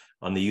force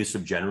on the use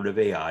of generative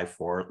AI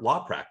for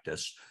law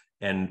practice,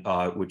 and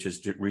which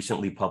has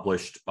recently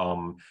published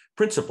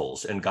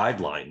principles and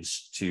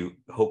guidelines to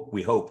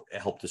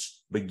help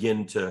us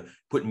begin to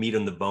put meat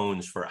on the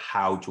bones for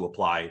how to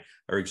apply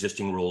our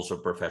existing rules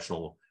of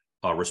professional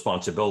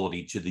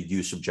responsibility to the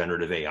use of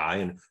generative AI.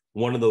 And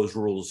one of those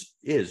rules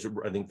is,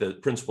 I think the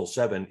principle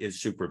 7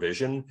 is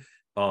supervision.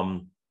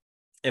 But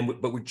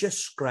we're just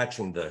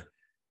scratching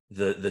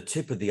the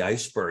tip of the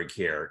iceberg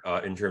here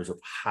in terms of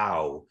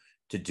how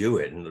to do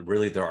it. And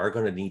really, there are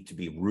going to need to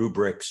be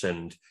rubrics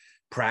and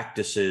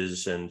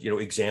practices and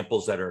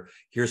examples that are,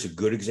 here's a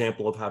good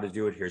example of how to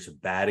do it, here's a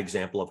bad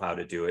example of how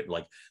to do it.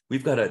 Like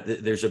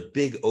there's a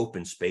big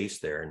open space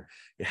there,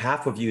 and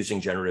half of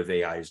using generative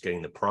AI is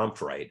getting the prompt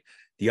right.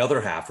 The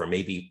other half, or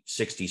maybe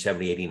 60,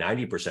 70, 80,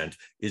 90%,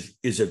 is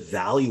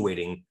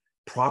evaluating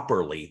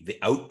properly the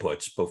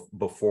outputs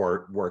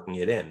before working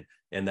it in.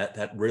 And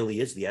that really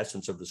is the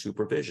essence of the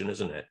supervision,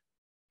 isn't it?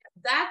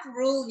 That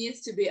rule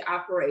needs to be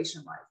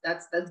operationalized.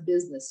 That's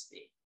business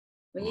speak.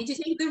 We need to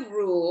take the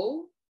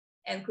rule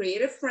and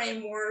create a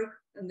framework,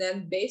 and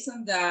then based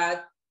on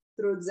that,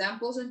 through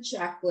examples and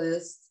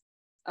checklists,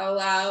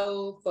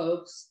 allow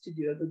folks to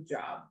do a good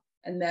job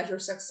and measure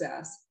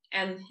success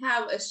and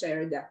have a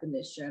shared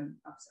definition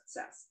of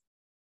success.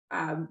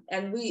 And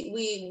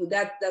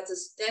that's a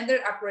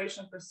standard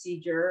operation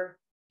procedure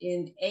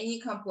in any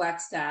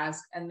complex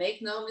task. And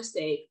make no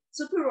mistake,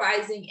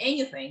 supervising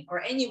anything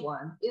or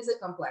anyone is a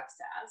complex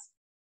task.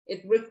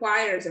 It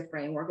requires a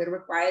framework, it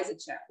requires a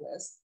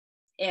checklist,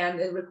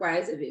 and it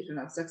requires a vision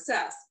of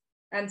success.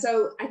 And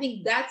so I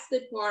think that's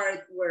the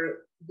part where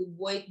the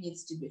void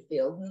needs to be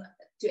filled.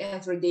 To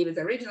answer David's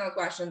original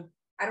question,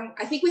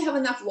 I think we have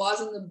enough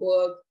laws in the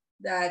book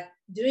that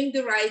doing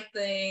the right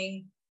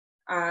thing,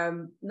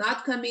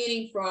 not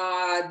committing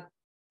fraud,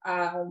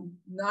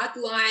 not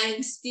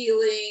lying,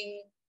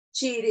 stealing,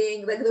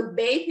 cheating, like the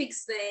basic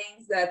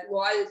things that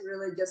law is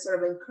really just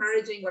sort of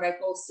encouraging what I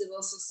call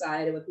civil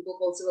society, what people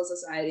call civil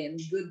society, and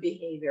good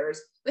behaviors.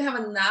 We have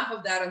enough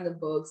of that in the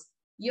books.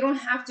 You don't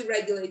have to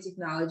regulate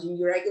technology,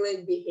 you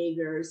regulate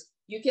behaviors.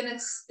 You can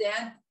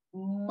extend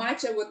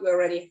much of what we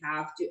already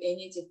have to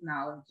any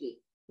technology.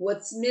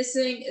 What's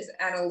missing is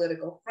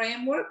analytical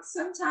framework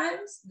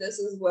sometimes. This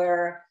is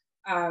where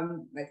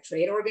like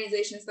trade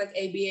organizations like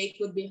ABA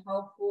could be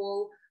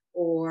helpful,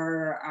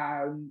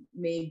 or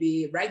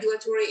maybe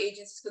regulatory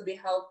agencies could be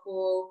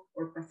helpful,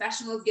 or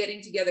professionals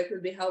getting together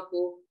could be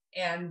helpful,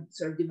 and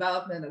sort of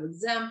development of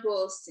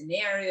examples,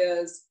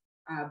 scenarios,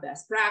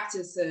 best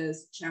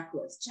practices,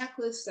 checklists.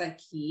 Checklists are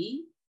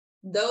key.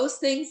 Those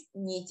things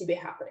need to be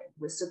happening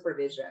with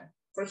supervision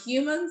for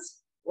humans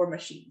or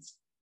machines.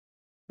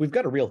 We've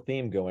got a real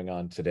theme going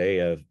on today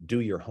of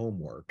do your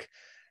homework,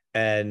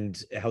 and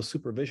how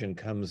supervision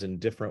comes in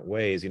different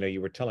ways.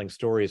 You were telling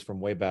stories from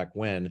way back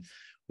when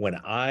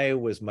I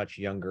was much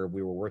younger.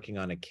 We were working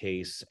on a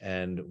case,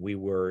 and we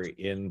were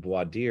in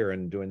voir dire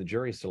and doing the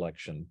jury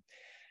selection.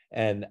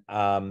 And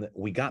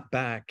we got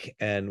back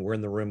and we're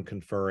in the room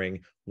conferring.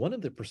 One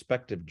of the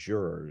prospective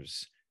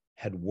jurors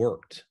had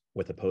worked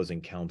with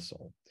opposing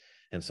counsel.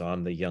 And so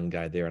I'm the young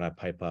guy there, and I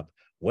pipe up,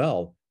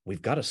 well,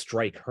 we've got to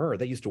strike her.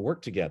 They used to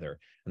work together.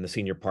 And the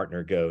senior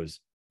partner goes,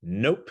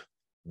 nope,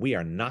 we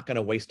are not going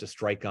to waste a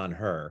strike on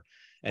her.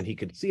 And he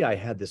could see I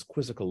had this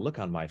quizzical look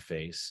on my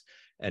face.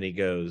 And he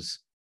goes,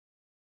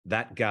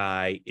 that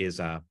guy is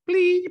a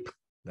bleep.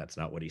 That's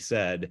not what he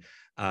said.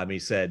 He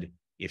said,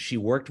 if she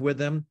worked with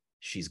him,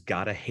 she's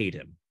got to hate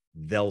him.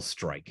 They'll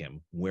strike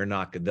him.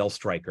 They'll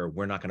strike her.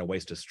 We're not going to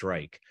waste a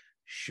strike.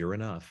 Sure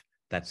enough,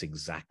 that's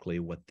exactly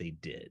what they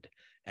did.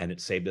 And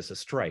it saved us a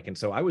strike. And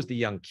so I was the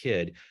young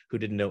kid who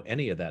didn't know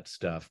any of that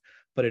stuff,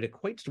 but it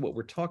equates to what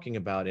we're talking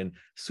about. And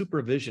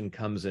supervision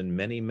comes in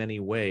many, many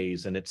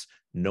ways. And it's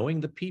knowing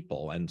the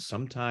people. And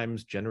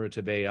sometimes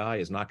generative AI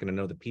is not going to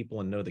know the people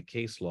and know the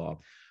case law.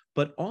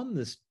 But on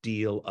this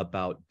deal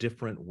about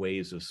different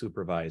ways of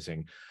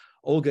supervising,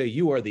 Olga,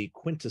 you are the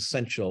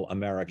quintessential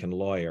American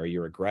lawyer.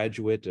 You're a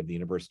graduate of the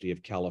University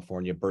of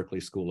California,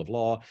 Berkeley School of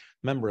Law,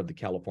 member of the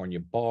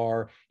California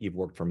Bar. You've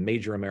worked for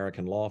major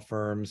American law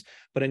firms,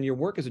 but in your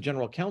work as a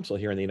general counsel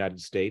here in the United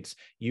States,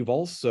 you've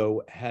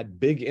also had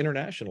big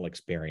international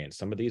experience.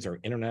 Some of these are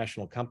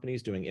international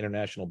companies doing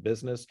international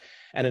business.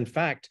 And in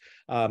fact,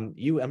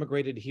 you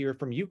emigrated here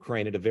from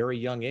Ukraine at a very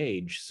young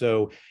age.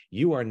 So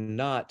you are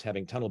not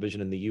having tunnel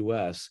vision in the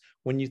US.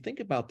 When you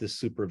think about this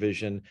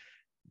supervision,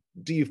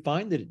 do you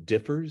find that it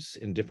differs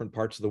in different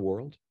parts of the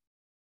world?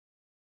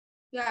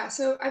 Yeah,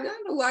 so I've done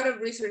a lot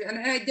of research, and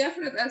I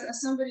definitely,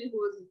 as somebody who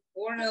was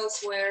born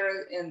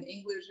elsewhere and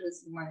English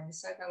is my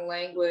second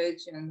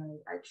language, and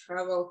I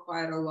travel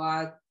quite a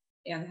lot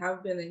and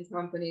have been in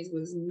companies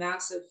with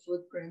massive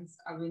footprints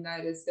of the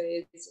United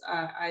States.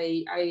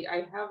 I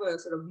have a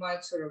sort of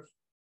much sort of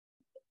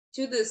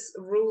to this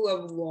rule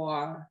of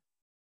law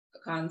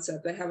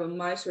concept. I have a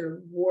much sort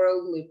of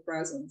worldly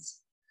presence.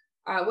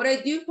 What I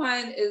do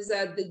find is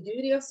that the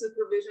duty of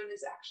supervision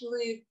is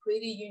actually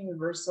pretty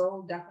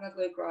universal,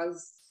 definitely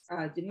across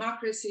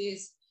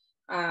democracies,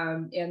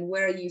 and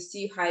where you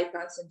see high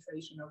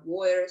concentration of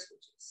lawyers,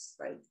 which is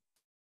like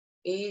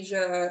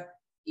Asia,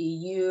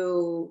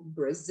 EU,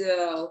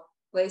 Brazil,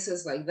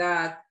 places like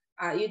that.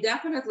 You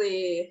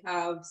definitely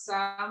have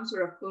some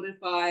sort of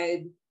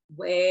codified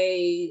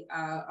way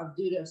of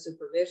duty of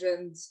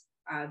supervisions.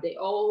 They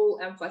all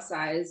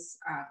emphasize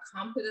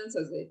competence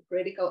as a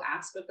critical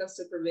aspect of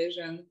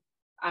supervision.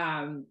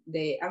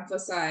 They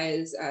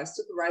emphasize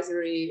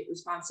supervisory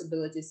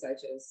responsibilities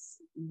such as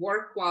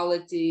work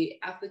quality,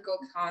 ethical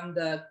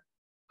conduct,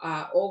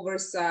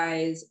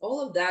 oversight. All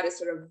of that is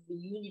sort of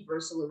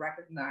universally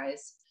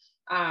recognized.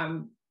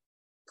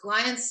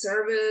 Client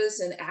service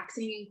and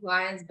acting in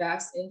clients'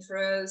 best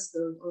interests,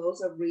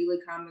 those are really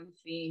common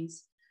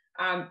themes.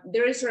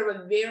 There is sort of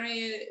a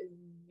very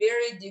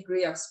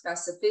degree of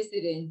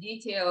specificity and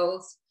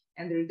details,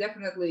 and there's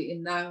definitely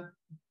enough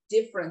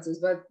differences,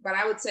 but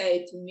I would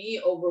say, to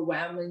me,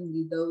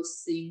 overwhelmingly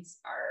those things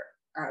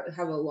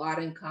have a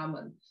lot in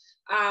common.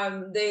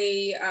 Some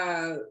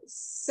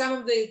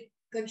of the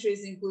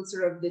countries include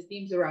sort of the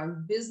themes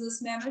around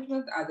business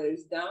management,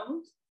 others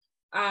don't,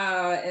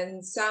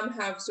 and some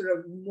have sort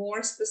of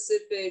more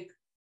specific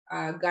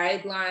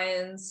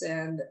guidelines,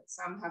 and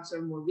some have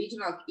sort of more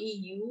regional.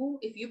 EU,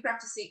 if you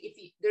practicing, if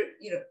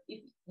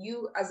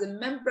you as a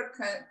member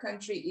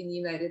country in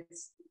the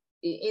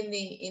in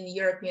the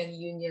European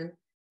Union,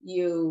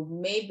 you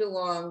may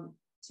belong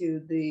to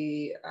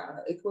the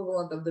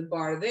equivalent of the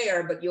bar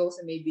there, but you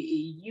also may be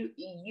a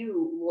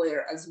EU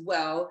lawyer as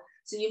well.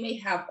 So you may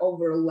have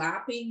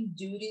overlapping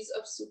duties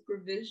of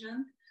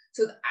supervision.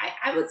 So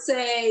I would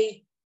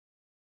say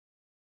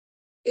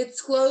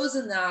it's close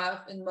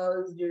enough in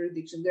most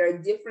jurisdictions. There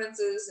are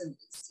differences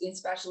in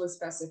specialist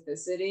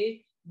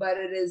specificity, but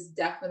it is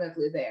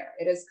definitely there.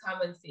 It is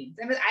common themes.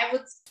 I mean, I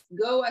would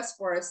go as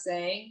far as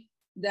saying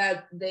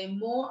that they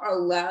more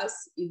or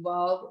less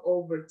evolve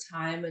over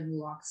time in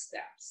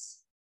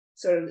locksteps.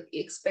 Sort of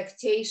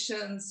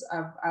expectations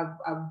of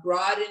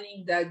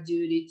broadening that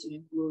duty to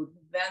include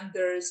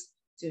vendors,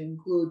 to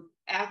include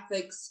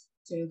ethics,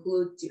 to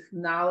include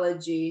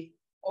technology.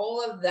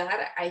 All of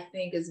that, I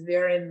think, is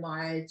very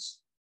much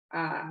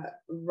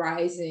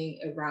rising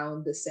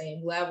around the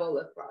same level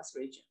across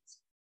regions.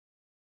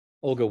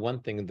 Olga, one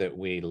thing that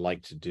we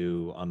like to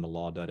do on the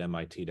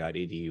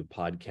law.MIT.edu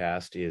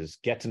podcast is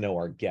get to know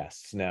our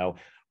guests. Now,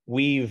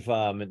 we've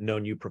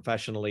known you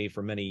professionally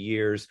for many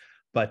years,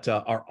 but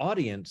our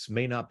audience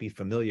may not be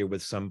familiar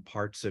with some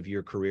parts of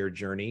your career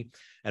journey.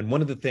 And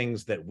one of the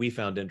things that we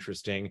found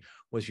interesting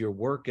was your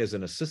work as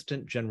an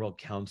assistant general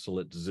counsel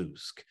at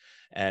Zoosk.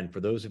 And for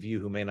those of you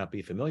who may not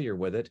be familiar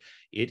with it,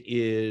 it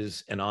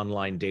is an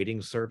online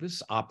dating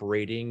service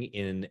operating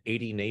in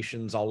 80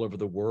 nations all over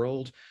the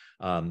world,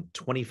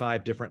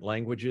 25 different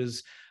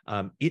languages.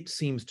 It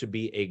seems to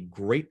be a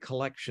great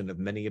collection of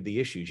many of the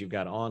issues. You've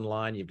got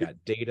online, you've got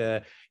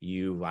data,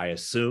 you, I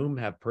assume,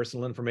 have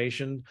personal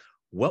information.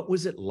 What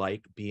was it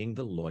like being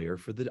the lawyer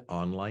for the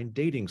online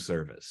dating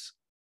service?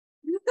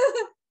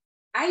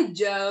 I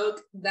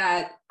joke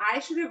that I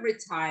should have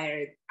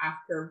retired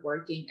after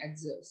working at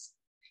Zoosk,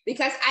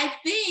 because I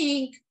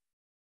think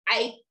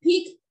I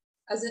peaked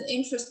as an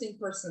interesting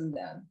person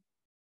then.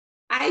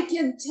 I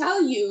can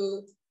tell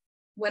you,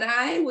 when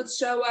I would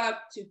show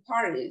up to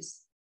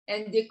parties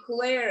and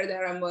declare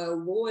that I'm a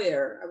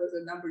lawyer, I was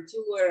a number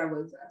 2 lawyer, I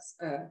was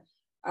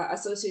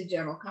associate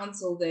general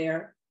counsel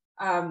there,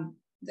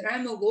 that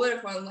I'm a lawyer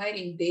for an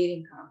online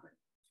dating company.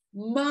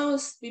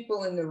 Most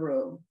people in the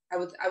room, I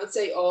would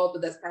say all,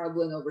 but that's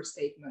probably an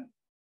overstatement,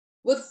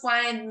 would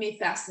find me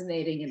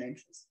fascinating and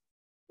interesting.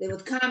 They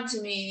would come to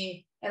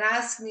me and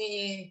ask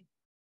me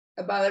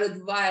about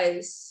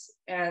advice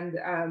and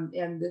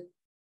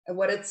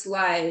what it's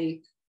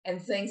like,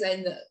 and things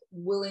I'm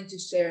willing to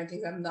share and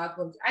things I'm not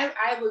willing to.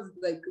 I was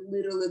like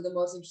literally the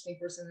most interesting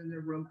person in the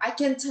room. I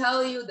can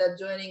tell you that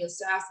joining a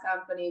SaaS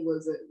company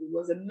was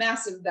a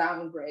massive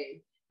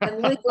downgrade,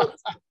 and a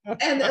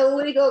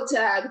legal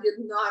tag did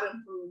not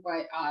improve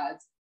my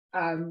odds.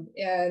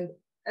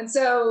 And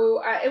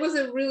so it was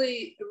a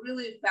really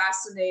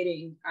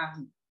fascinating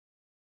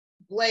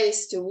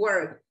place to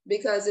work,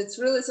 because it's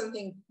really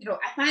something,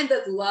 I find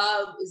that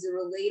love is a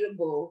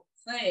relatable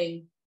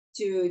thing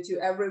to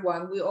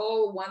everyone. We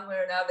all, one way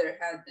or another,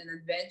 had an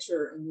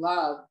adventure in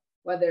love,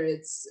 whether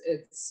it's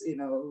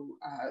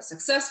a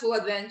successful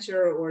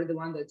adventure, or the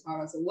one that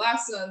taught us a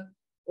lesson,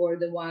 or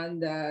the one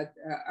that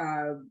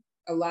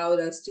allowed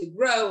us to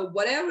grow.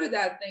 Whatever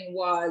that thing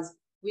was,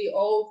 we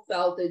all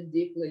felt it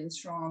deeply and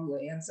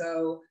strongly. And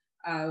so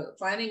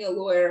finding a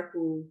lawyer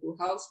who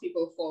helps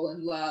people fall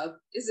in love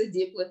is a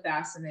deeply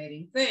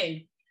fascinating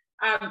thing.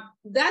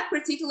 That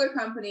particular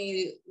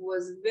company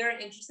was very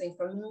interesting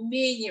for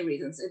many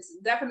reasons. It's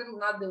definitely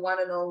not the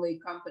one and only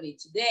company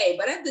today,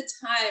 but at the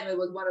time, it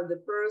was one of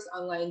the first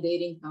online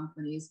dating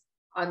companies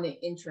on the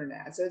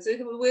internet. So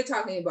we're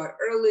talking about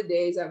early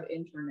days of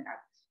internet.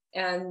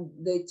 And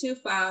the two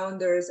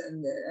founders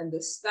and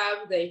the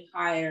staff they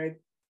hired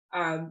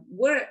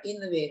were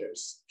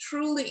innovators,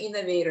 truly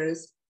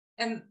innovators.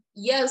 And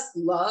yes,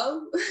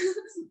 love,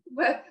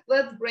 but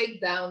let's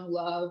break down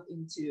love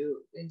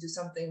into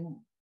something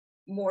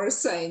more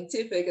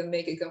scientific and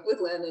make it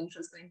completely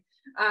uninteresting.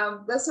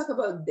 Let's talk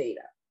about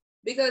data,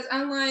 because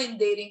online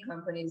dating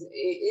companies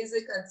is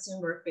a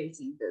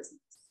consumer-facing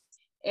business,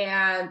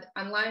 and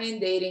online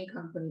dating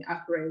company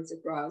operates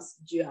across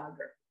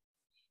geography.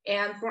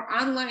 And for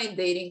online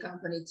dating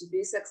company to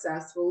be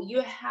successful,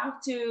 you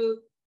have to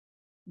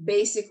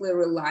basically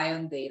rely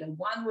on data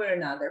one way or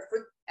another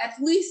for at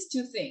least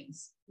two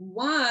things.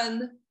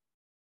 One,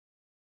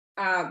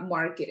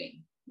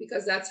 marketing,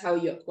 because that's how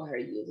you acquire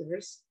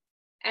users.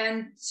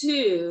 And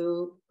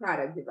two,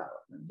 product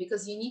development,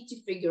 because you need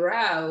to figure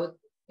out,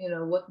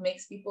 what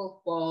makes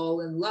people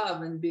fall in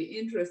love and be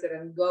interested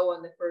and go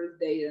on the first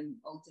date, and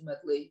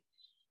ultimately,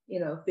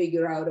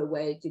 figure out a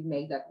way to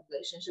make that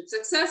relationship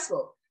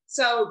successful.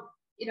 So,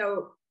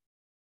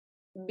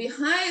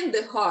 behind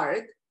the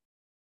heart,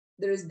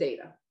 there's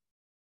data.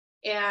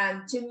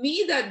 And to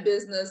me, that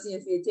business,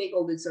 if you take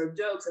all these sort of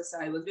jokes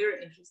aside, was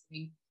very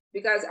interesting,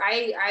 because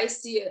I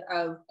see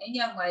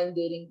any online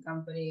dating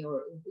company,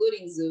 or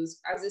including Zeus,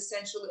 as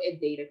essentially a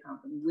data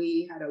company.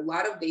 We had a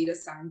lot of data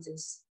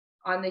scientists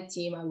on the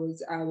team. I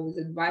was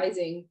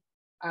advising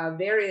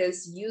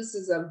various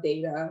uses of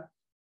data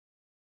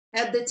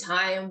at the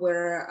time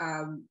where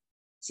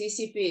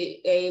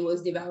CCPA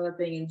was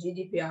developing and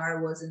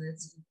GDPR was in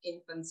its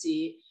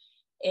infancy.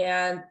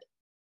 And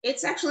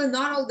it's actually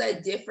not all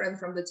that different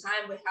from the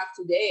time we have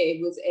today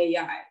with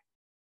AI.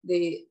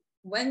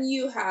 When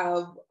you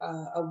have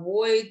a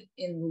void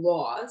in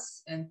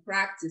laws and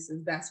practices,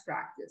 best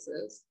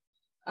practices,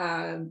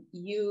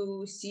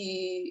 you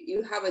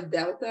have a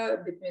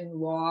delta between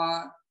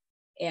law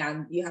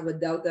and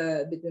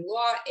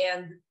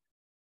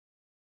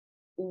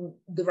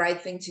the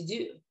right thing to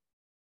do.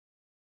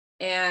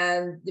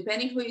 And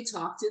depending who you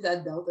talk to,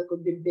 that delta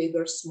could be big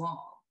or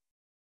small.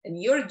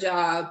 And your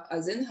job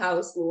as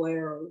in-house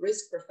lawyer or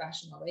risk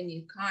professional,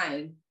 any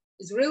kind,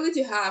 is really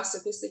to have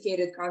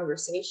sophisticated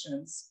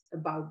conversations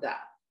about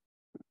that.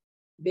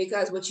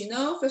 Because what you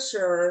know for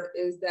sure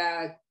is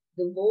that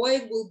the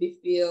void will be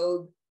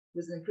filled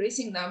with an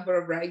increasing number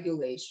of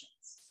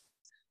regulations.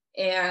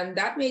 And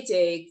that may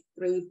take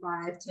 3,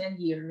 5, 10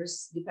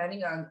 years,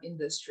 depending on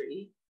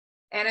industry.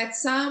 And at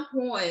some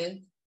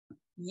point,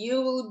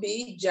 you will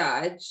be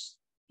judged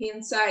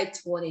inside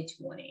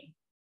 2020.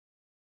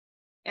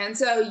 And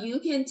so you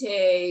can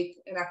take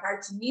an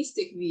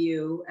opportunistic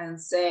view and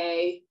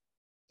say,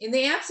 in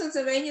the absence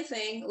of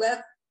anything,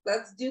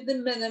 let's do the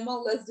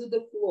minimal, let's do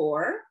the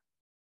floor,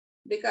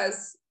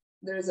 because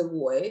there's a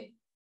void.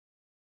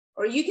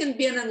 Or you can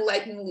be an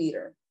enlightened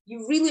leader.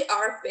 You really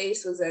are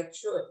faced with that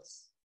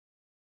choice.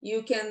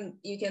 You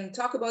can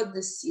talk about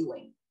the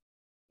ceiling.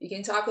 You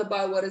can talk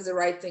about what is the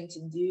right thing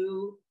to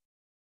do,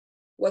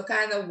 what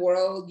kind of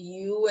world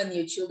you and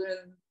your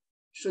children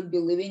should be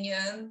living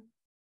in.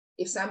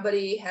 If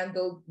somebody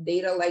handled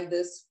data like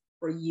this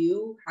for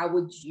you, how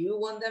would you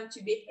want them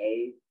to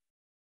behave?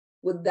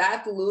 Would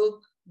that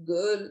look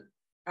good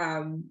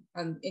on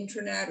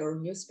internet or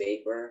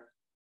newspaper?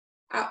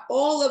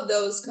 All of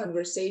those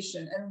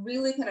conversations, and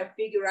really kind of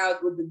figure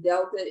out what the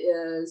delta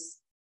is,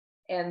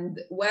 and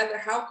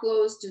how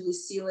close to the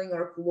ceiling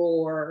or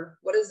floor,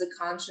 what is the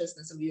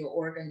consciousness of your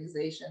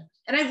organization.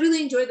 And I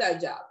really enjoyed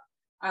that job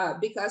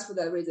because for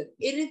that reason.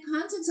 In the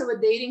context of a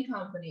dating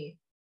company,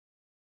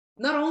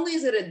 not only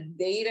is it a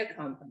data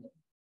company,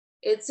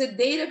 it's a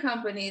data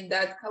company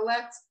that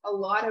collects a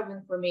lot of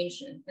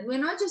information. And we're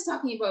not just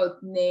talking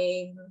about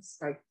names,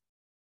 like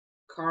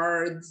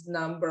cards,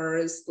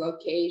 numbers,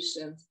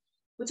 locations.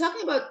 We're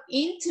talking about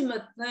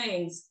intimate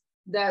things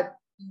that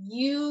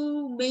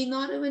you may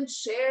not even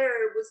share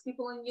with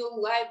people in your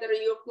life that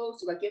you're close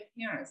to, like your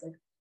parents. Like,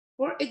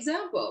 for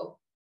example,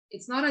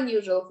 it's not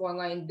unusual for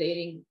online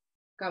dating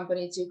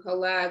company to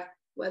collect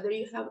whether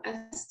you have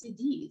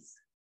STDs,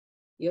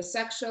 your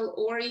sexual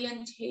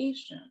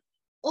orientation,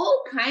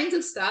 all kinds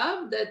of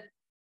stuff that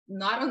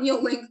not on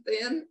your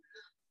LinkedIn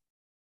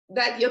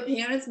that your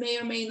parents may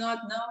or may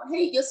not know.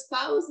 Hey, your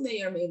spouse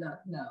may or may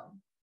not know.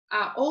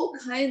 All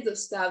kinds of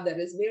stuff that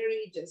is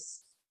very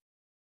just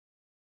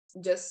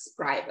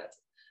private.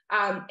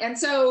 And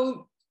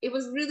so it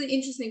was really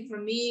interesting for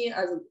me,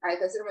 as I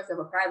consider myself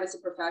a privacy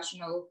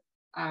professional.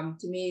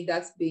 To me,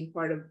 that's being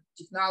part of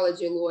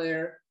technology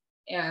lawyer,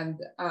 and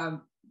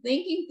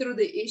thinking through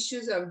the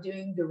issues of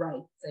doing the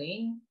right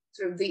thing,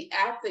 sort of the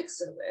ethics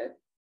of it,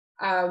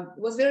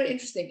 was very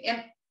interesting.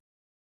 And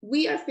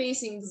we are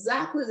facing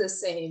exactly the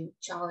same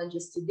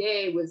challenges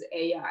today with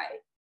AI.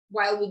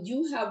 While we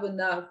do have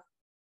enough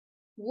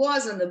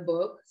laws in the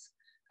books,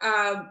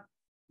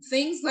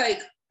 things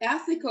like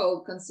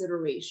ethical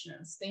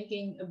considerations,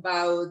 thinking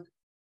about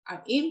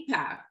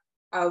impact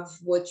of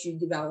what you're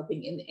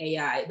developing in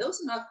AI,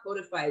 those are not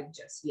codified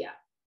just yet.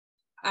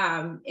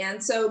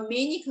 And so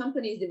many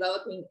companies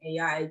developing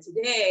AI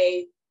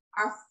today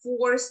are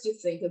forced to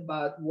think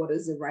about what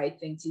is the right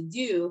thing to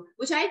do,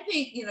 which I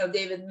think,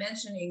 David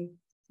mentioning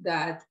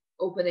that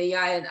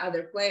OpenAI and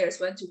other players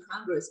went to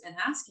Congress and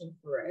asking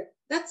for it,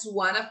 that's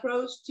one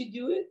approach to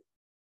do it.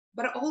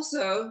 But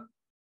also,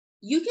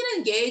 you can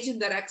engage in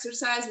that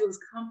exercise with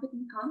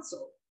competent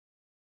counsel.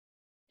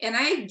 And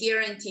I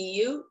guarantee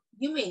you,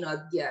 you may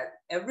not get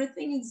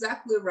everything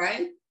exactly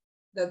right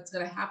that's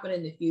going to happen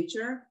in the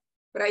future,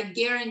 but I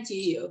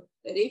guarantee you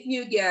that if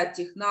you get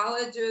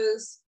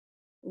technologists,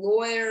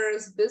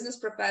 lawyers, business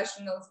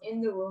professionals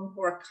in the room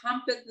who are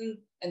competent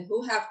and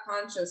who have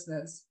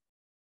consciousness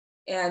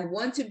and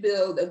want to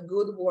build a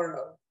good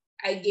world,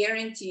 I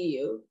guarantee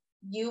you,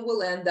 you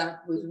will end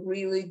up with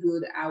really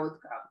good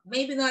outcome.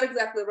 Maybe not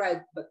exactly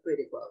right, but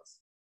pretty close.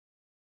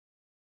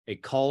 A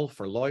call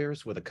for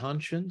lawyers with a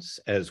conscience,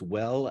 as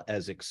well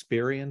as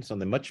experience on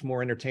the much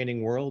more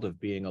entertaining world of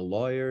being a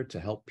lawyer to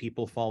help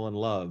people fall in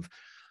love.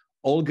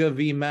 Olga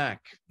V.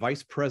 Mack,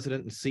 Vice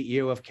President and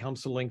CEO of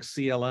CounselLink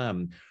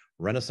CLM,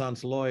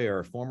 Renaissance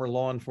lawyer, former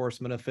law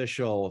enforcement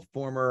official,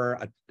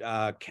 former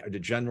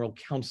general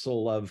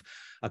counsel of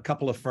a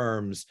couple of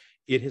firms.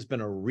 It has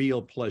been a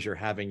real pleasure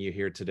having you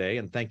here today,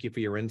 and thank you for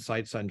your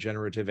insights on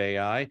generative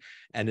AI.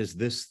 And as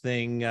this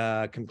thing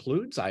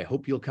concludes, I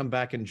hope you'll come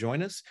back and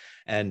join us.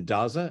 And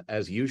Daza,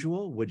 as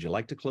usual, would you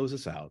like to close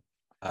us out?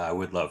 I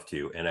would love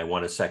to, and I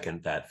want to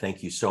second that.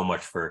 Thank you so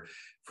much for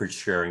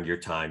sharing your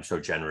time so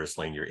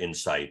generously and your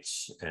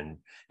insights and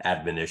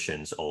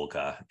admonitions,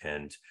 Olga.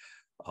 And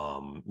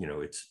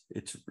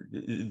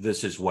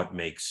this is what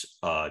makes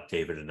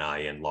David and I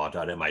and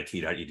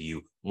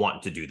law.MIT.edu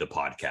want to do the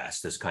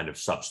podcast, this kind of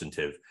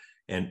substantive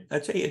and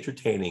I'd say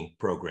entertaining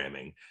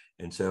programming.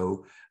 And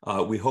so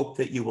we hope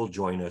that you will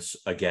join us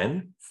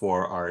again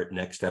for our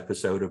next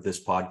episode of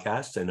this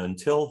podcast. And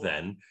until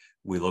then,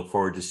 we look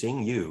forward to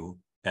seeing you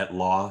at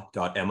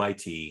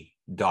law.MIT.edu.